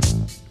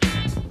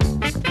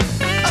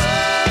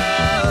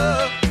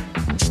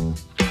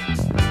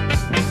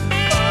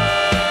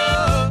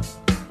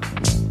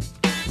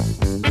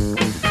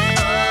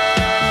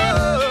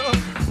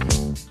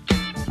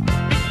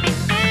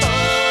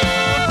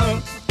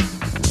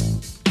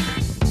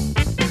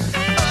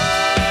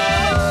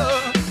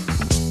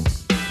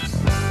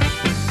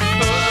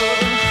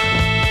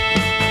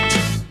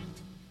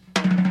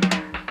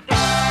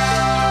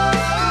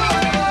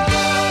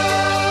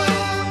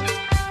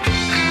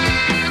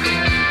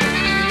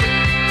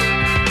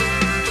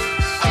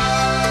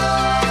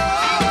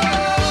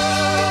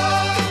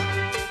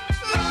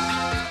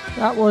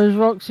 That was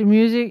Roxy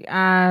Music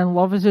and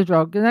Love is a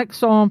Drug. The next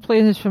song I'm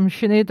playing is from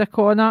Sinead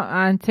O'Connor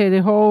and Terry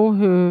Hall,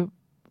 who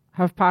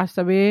have passed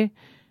away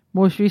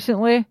most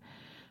recently.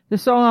 The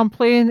song I'm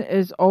playing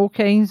is All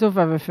Kinds of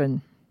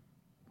Everything.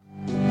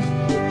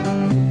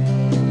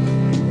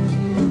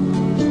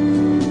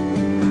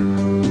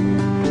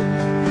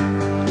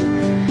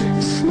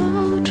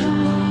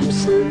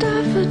 Snowdrops and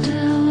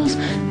daffodils,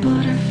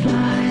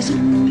 butterflies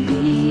and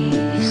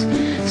bees,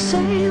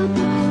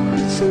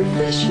 sailboats and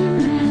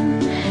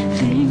fishermen,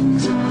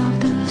 things of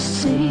the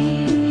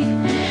sea,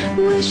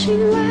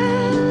 wishing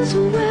wells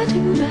and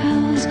wedding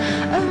bells,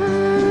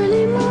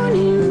 early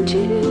morning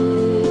dew,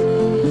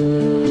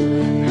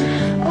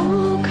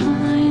 all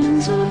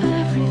kinds of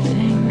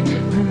everything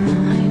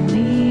remind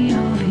me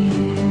of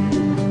you.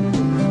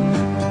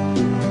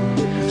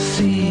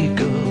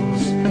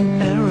 seagulls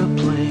and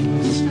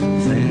aeroplanes,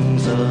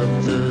 things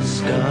of the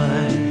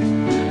sky,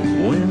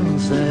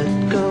 winds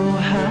that go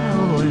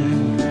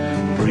howling,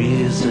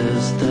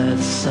 breezes that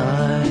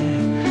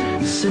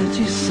sigh,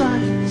 city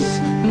sights,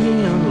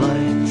 neon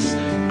lights,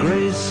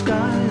 gray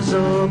skies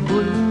or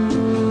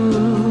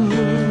blue,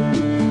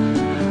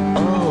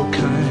 all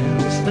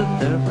kinds of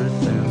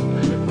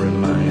everything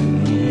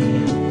remind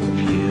me of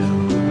you.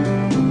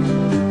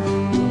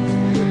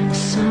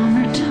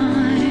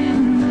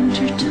 Summertime,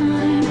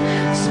 wintertime,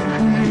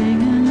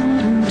 spring and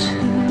autumn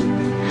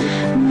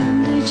too,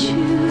 Monday,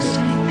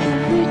 Tuesday,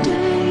 every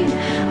day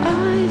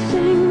I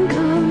think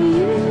of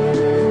you.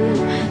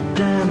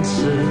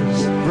 Dances,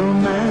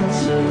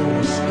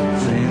 romances,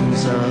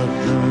 things of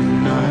the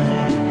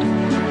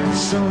night,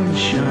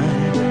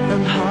 sunshine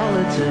and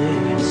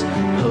holidays,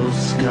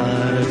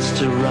 postcards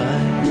to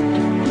write.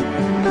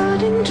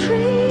 Budding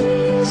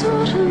trees,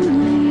 autumn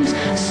leaves,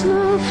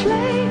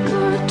 snowflake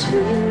or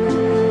two,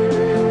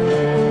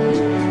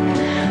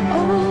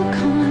 all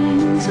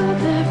kinds of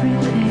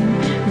everything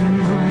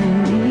remind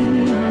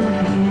me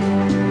of you.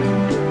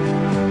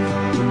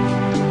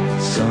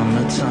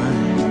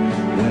 Summertime,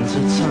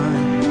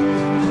 wintertime,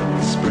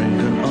 spring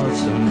and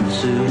autumn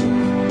too.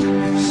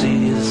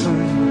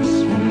 Seasons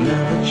will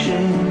never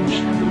change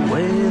the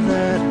way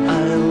that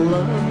I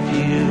love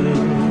you.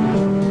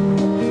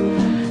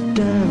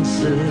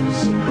 Dances,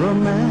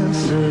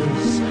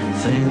 romances,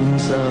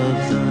 things of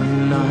the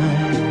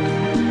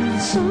night,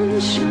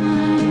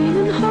 Sunshine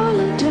and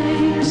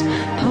holidays,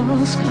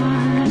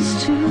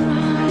 postcards to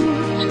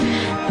write.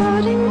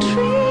 Budding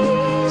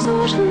trees,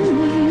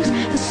 autumn leaves,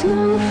 a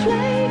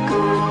snowflake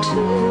or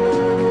two,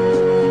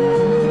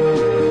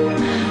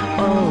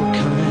 all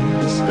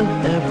kinds of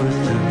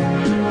everything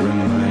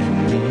remind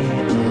me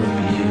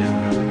of you.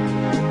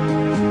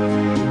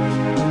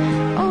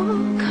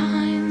 all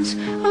kinds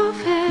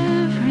of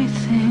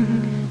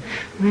everything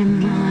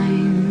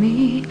remind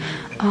me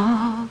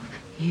of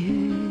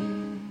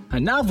you.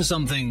 And now for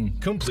something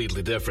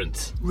completely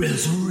different.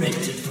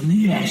 Resurrected from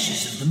the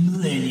ashes of the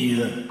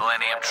millennium.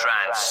 Millennium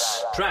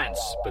Trance.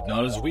 Trance, but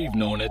not as we've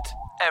known it.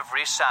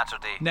 Every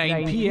Saturday,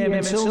 9 p.m.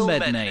 until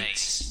midnight.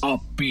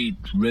 Upbeat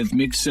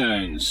rhythmic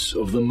sounds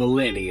of the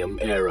millennium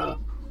era.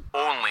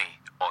 only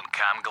on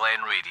Cam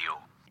Glen Radio.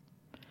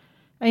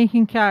 And you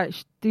can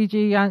catch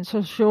DJ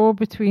Answer's show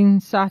between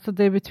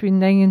Saturday between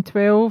 9 and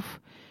 12.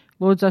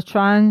 Loads of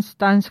trance,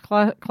 dance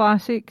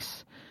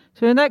classics.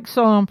 So the next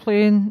song I'm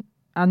playing,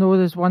 I know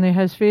is one of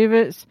his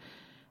favourites,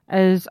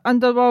 is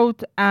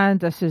Underworld, and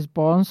this is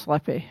Born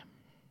Slippy.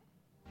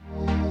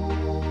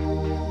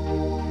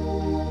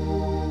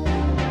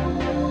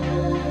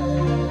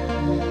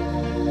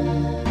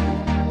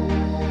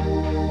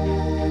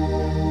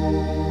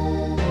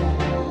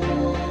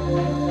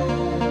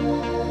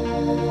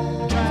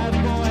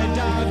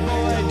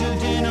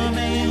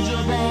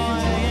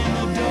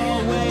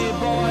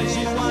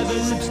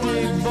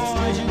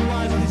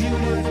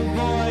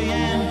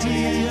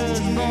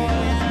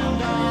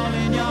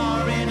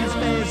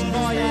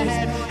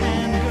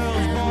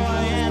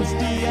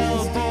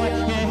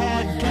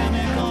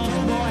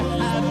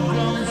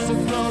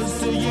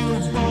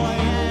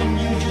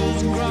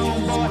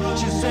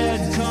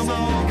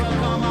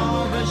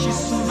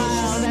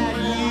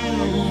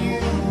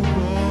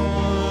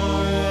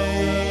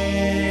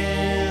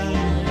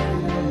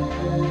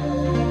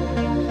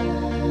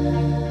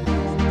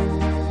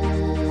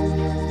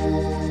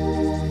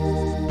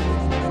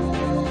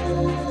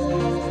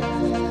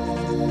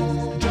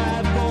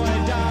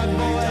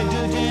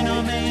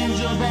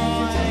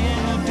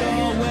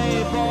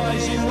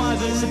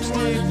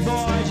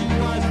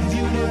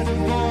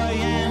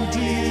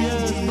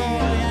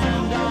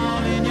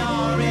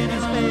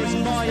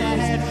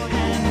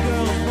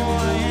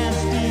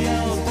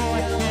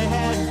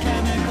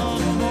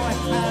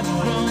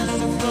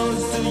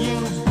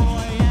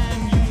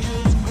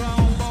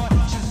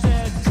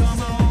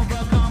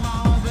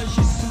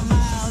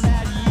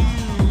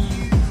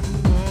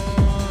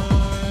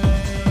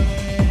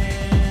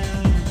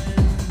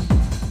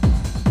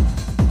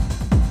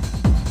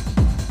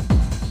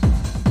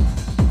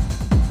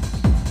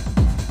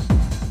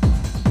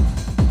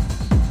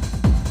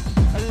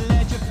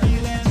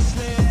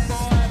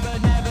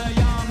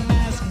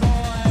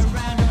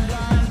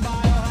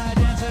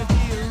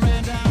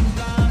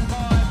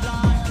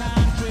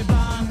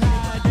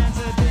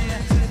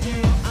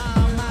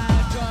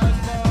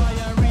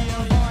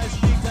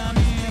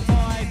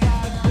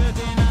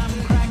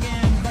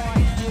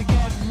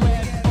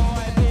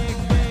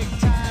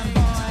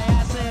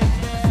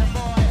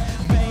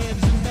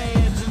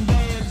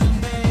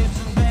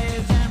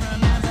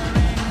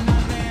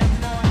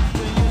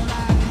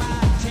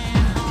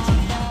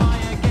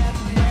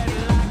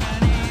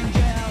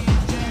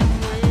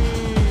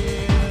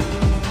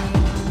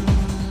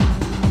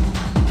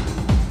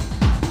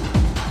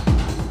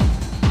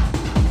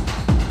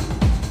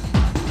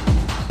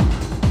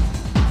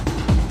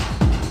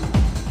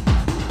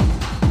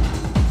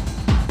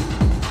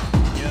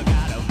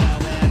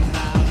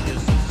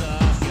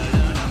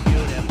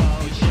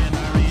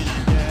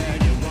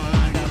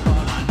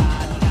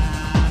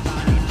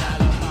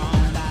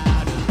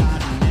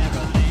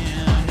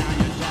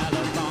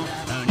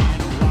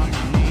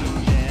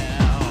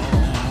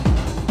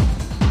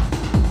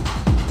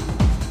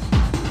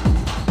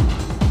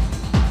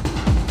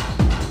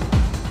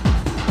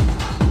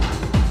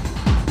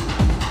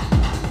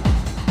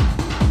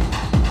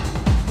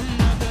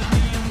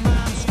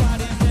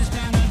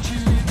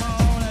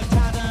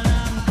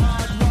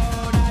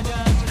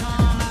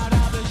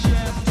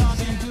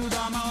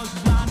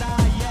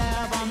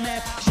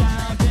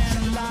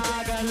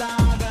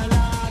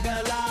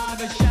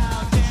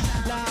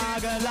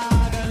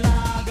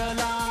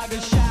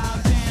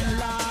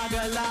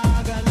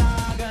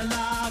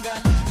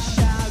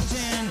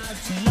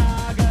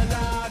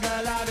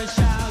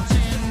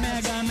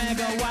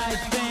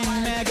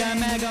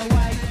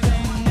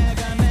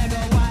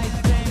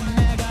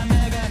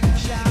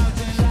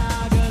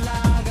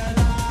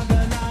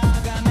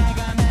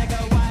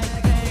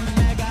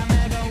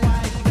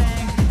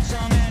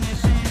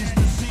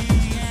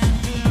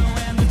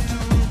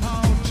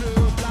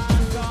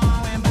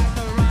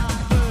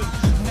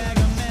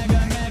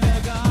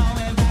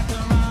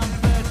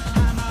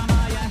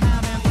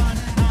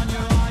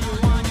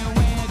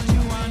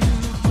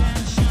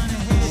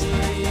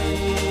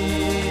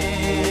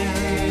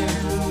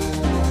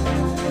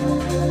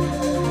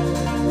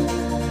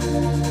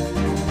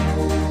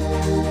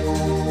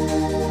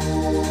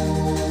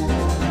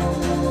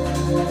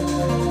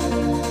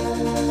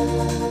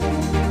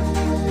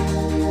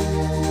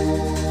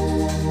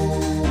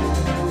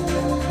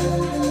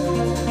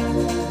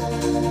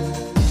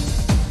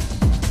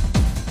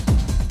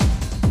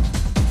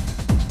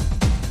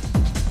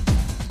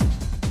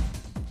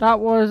 That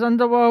was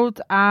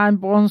Underworld and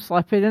Born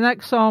Slippy. The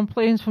next song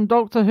playing from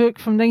Dr. Hook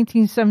from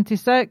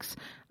 1976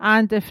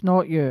 and If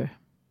Not You.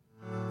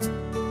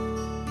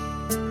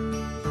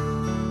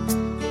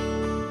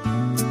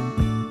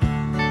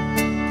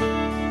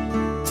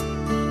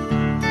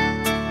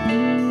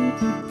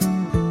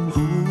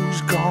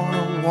 Who's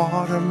gonna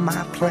water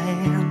my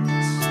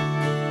plants?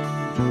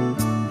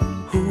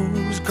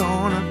 Who's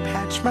gonna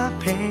patch my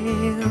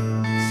pants?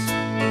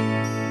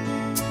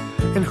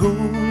 And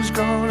who's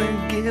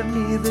gonna give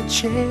me the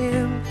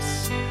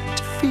chance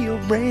to feel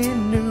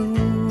brand new?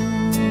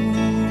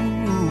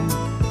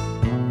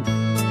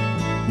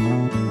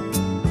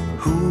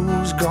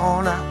 Who's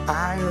gonna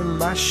iron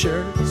my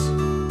shirts?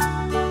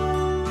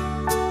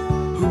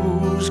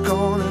 Who's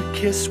gonna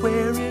kiss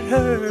where it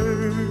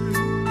hurts?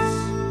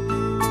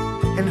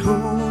 And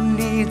who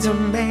needs a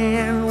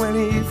man when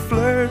he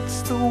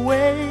flirts the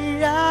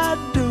way I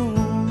do?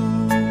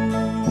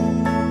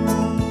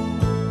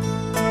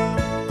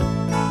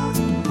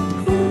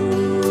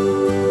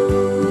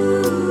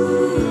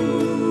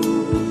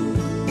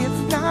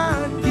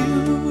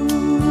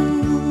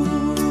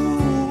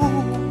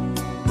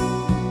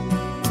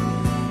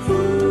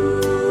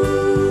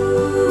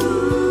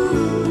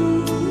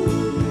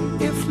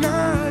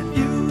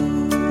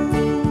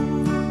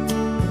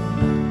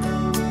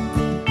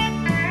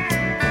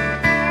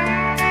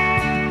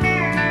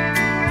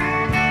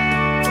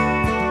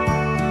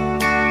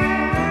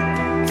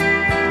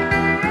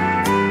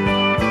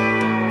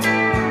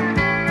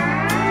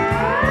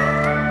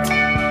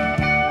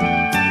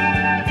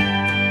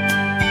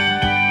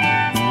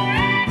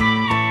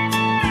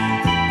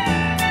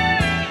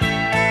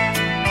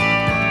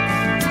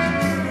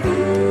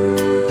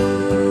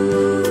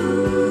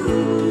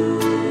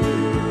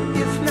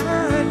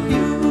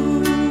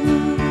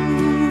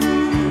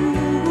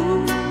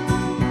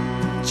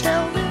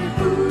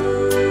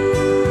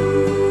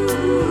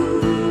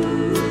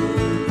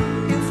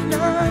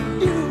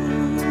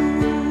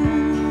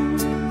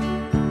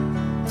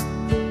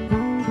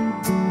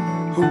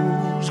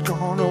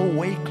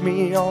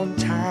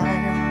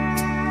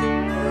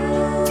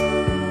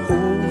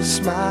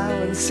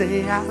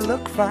 Say I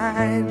look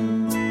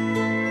fine,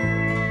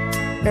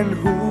 and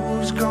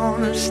who's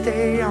gonna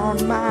stay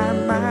on my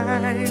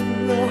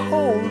mind the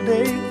whole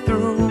day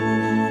through?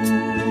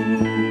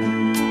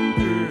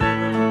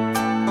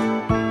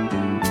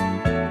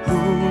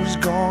 Who's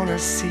gonna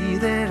see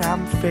that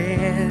I'm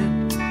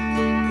fed?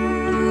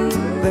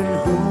 Then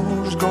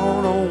who's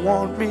gonna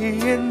want me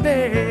in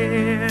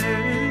bed?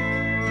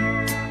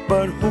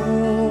 But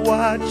who'll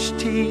watch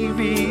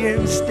TV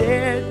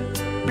instead?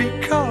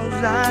 Because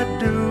I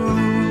do.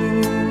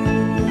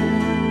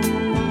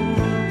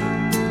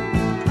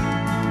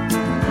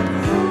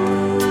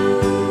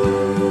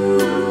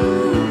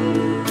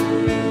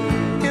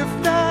 If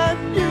not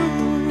you,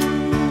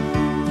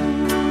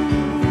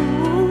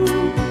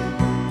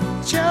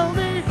 tell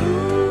me who.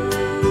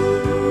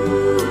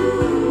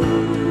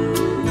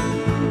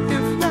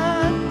 If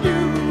not you.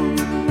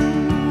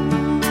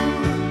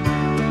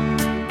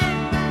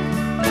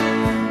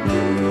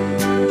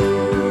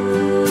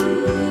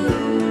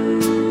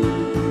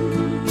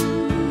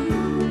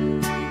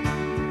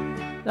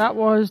 That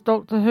was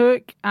Dr.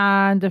 Hook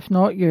and If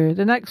Not You.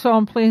 The next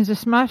song playing the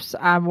Smiths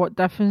and What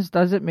Difference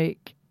Does It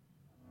Make?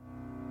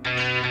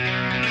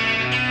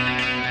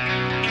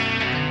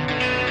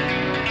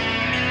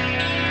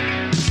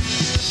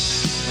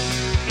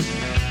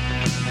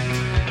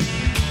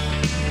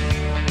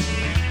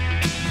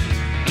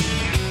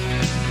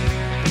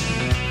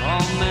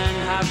 All men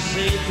have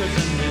secrets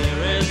and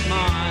here is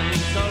mine,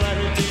 so let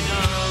it be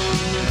known.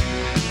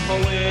 For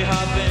we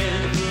have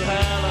been through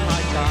hell and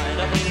high tide.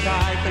 I think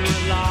I can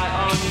rely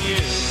on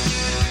you.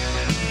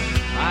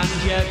 And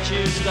yet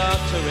you start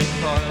to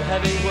recoil.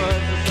 Heavy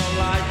words are so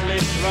lightly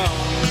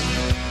thrown,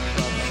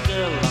 but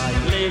still I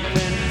leap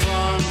in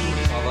front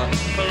of a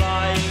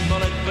flying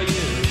bullet for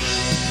you.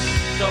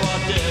 So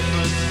what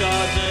difference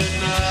does it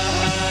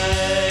make?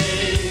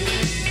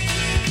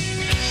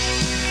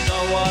 So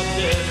what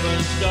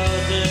difference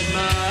does it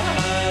make?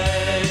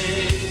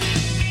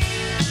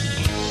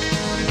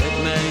 It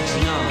makes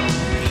none,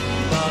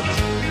 but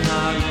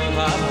now you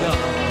have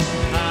gone,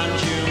 and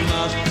you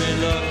must be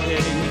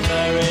looking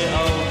very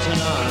old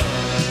tonight.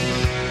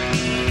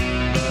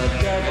 The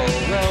devil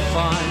will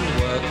find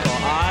work for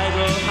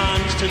idle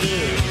hands to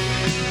do.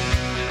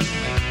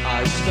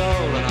 I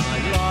stole and I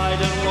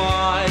lied, and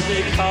why?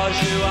 Because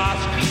you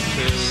asked me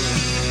to.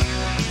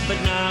 But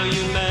now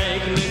you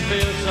make me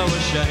feel so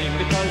ashamed,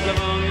 because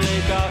I've only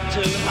got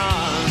two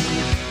hands.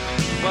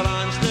 But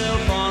I'm still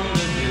fond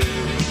of you.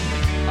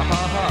 Oh.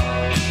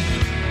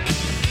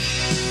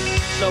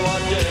 So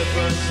what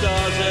difference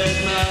does it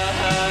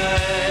make?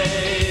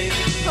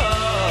 Oh,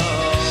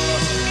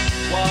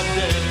 what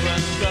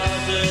difference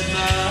does it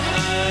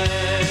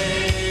make?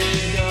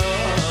 Oh,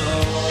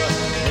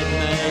 it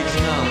makes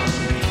none,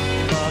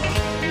 but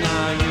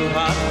now you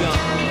have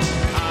gone,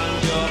 and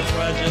your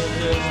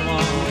prejudice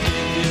won't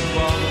keep you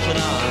on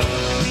tonight.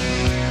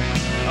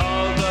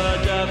 Oh, the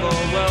devil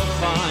will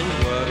find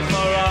work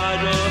for us.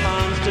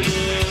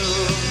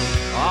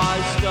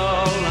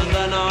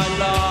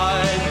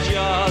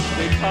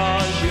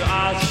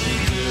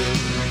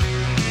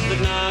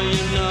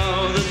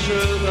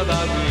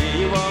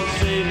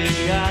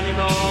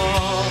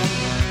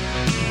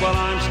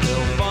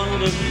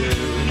 fond of you.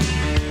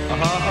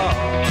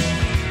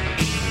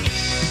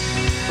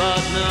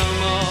 But no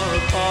more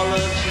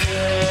apologies,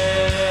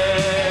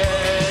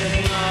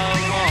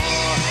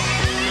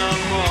 no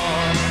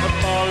more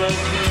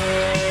apologies.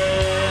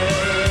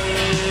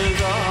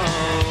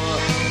 Oh,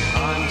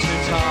 I'm too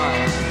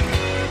tired,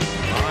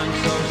 I'm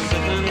so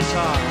sick and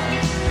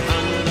tired,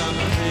 and I'm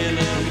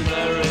feeling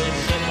very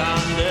sick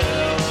and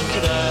ill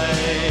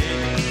today.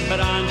 But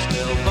I'm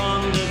still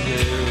fond of you.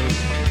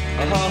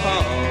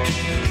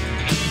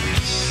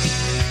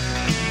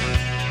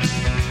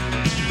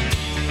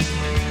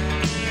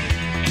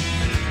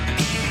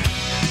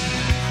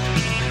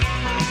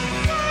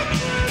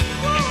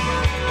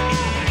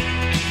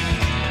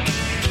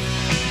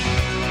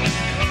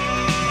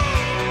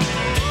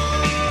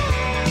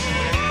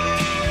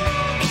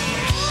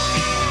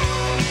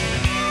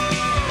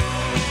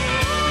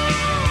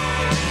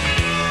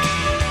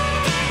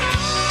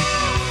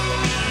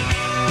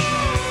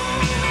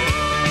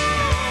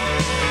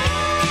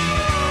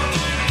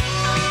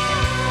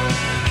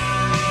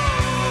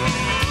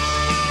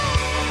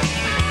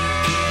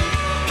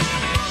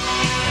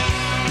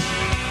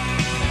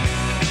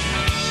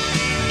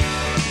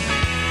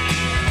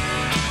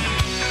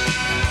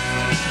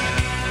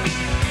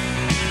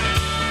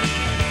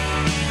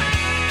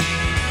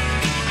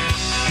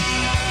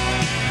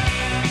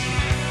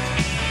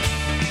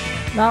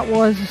 That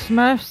was the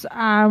Smiths,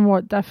 and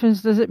what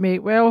difference does it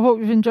make? Well, I hope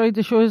you've enjoyed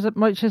the show as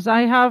much as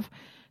I have.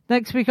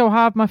 Next week I'll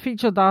have my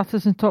featured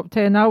artist and top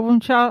 10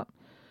 album chart.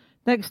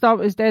 Next up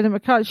is Denny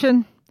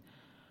McCutcheon.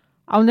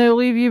 I'll now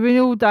leave you with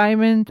Neil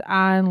Diamond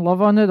and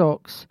Love on the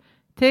Rocks.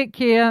 Take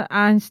care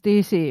and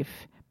stay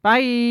safe.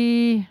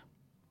 Bye.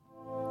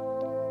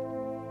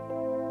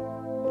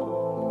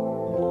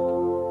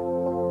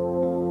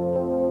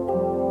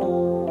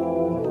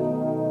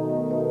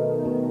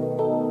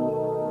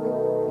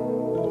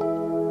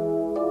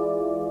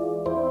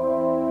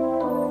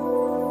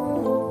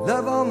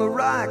 Love on the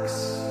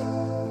rocks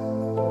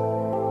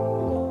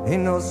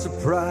ain't no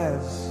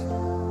surprise.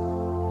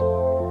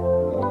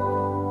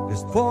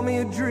 Just pour me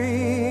a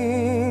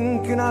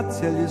drink and I'll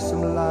tell you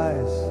some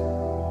lies.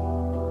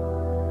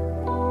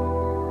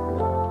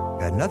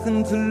 Got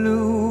nothing to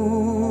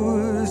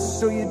lose,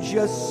 so you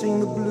just sing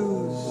the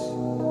blues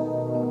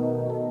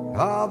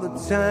all the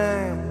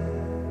time.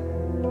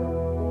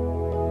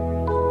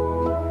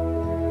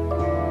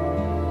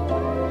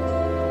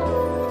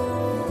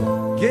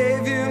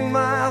 Gave you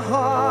my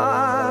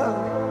heart,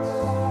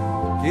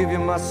 gave you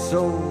my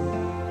soul.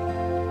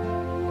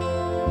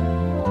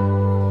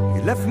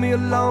 You left me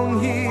alone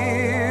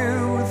here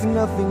with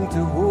nothing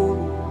to hold.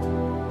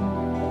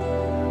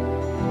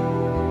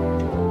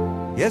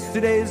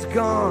 Yesterday's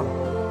gone,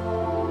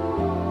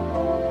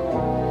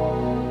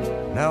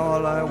 now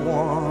all I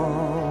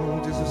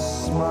want is a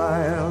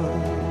smile.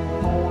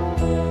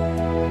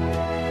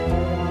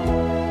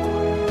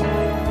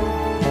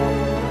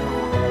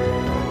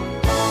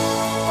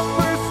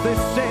 They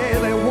say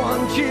they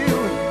want you,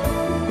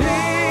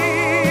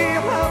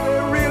 how they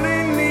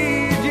really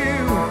need you.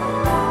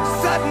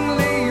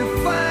 Suddenly you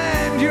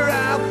find you're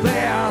out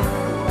there,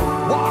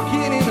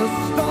 walking in a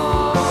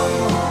storm.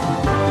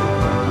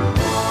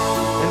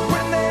 And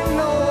when they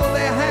know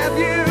they have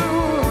you,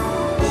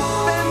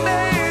 then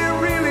they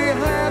really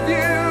have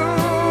you.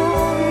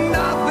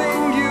 Nothing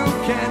you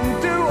can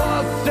do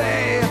or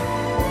say,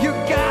 you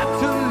got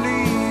to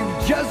leave,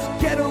 just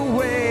get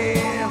away.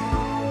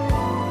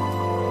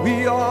 We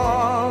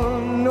all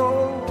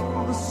know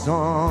the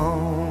song.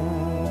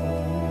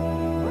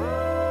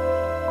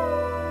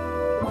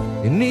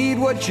 You need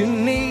what you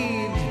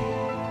need.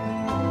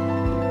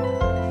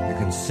 You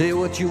can say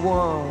what you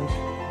want.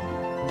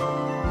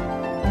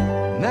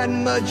 Not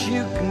much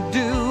you can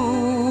do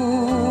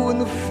when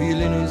the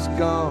feeling is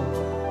gone.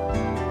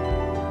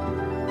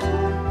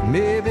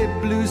 Maybe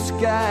blue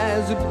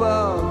skies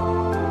above,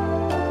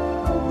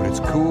 but it's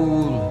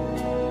cool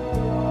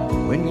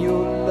when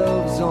your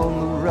love's on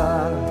the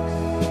rocks.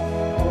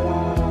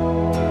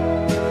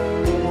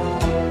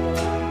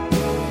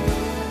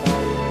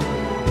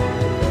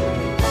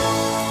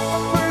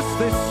 First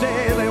they say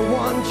they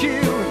want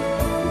you,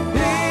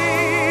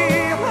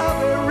 how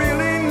they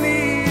really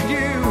need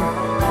you.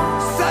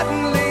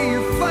 Suddenly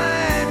you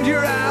find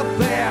you're out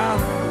there,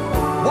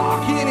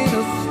 walking in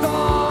a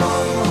storm.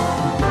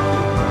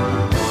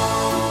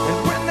 And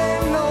when they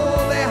know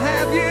they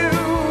have you,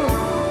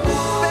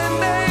 then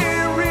they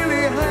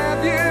really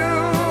have you.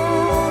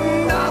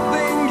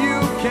 Nothing you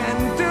can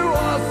do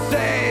or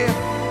say,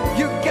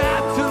 you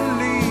got to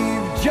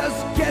leave, just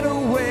get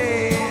away.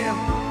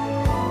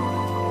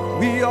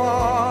 We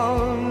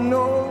all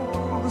know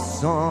the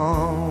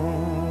song.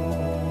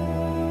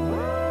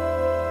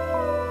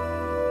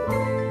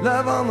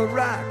 Love on the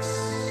rocks,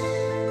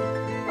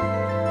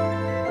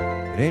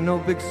 it ain't no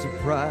big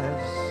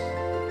surprise.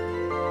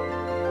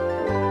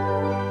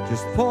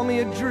 Just pour me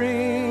a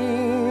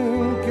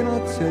drink and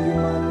I'll tell you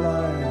my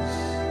lies.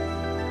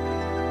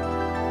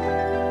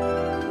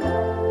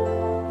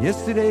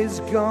 Yesterday's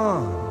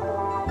gone,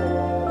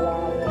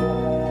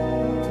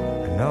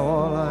 and now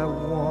all I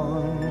want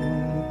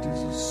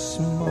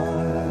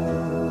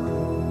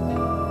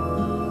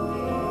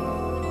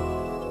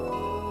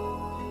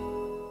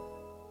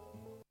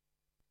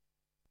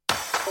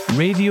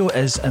Radio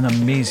is an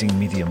amazing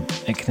medium.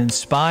 It can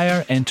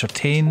inspire,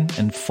 entertain,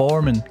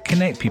 inform and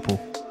connect people.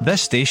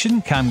 This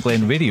station, Cam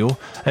Glen Radio,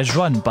 is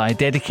run by a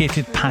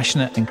dedicated,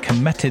 passionate and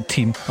committed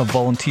team of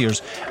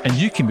volunteers, and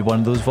you can be one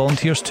of those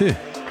volunteers too.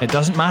 It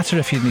doesn't matter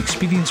if you're an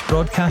experienced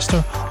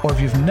broadcaster or if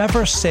you've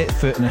never set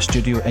foot in a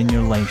studio in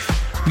your life.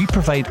 We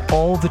provide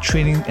all the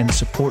training and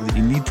support that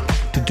you need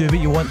to do what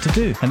you want to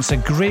do. And it's a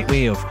great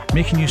way of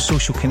making new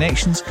social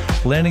connections,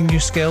 learning new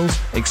skills,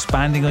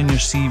 expanding on your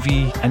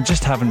CV, and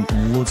just having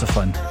loads of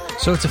fun.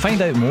 So to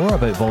find out more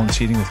about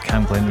volunteering with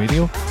Cam Glen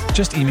Radio,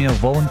 just email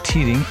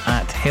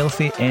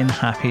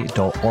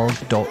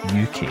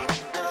volunteering@healthynhappy.org.uk.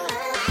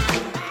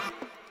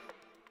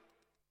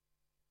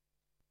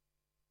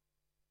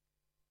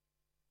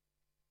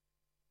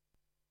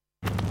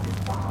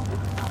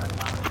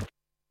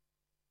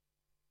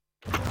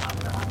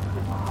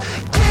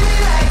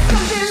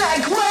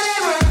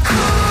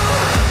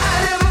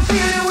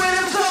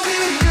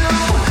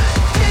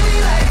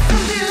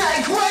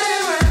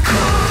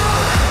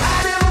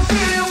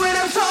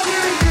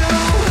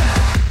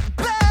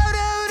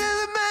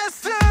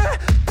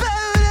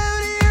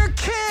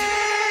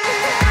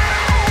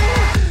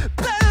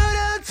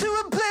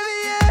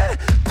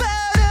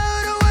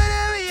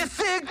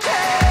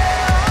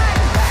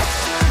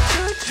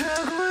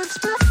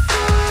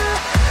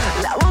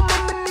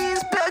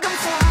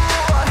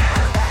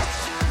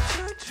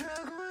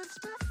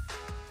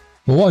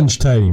 Lunchtime.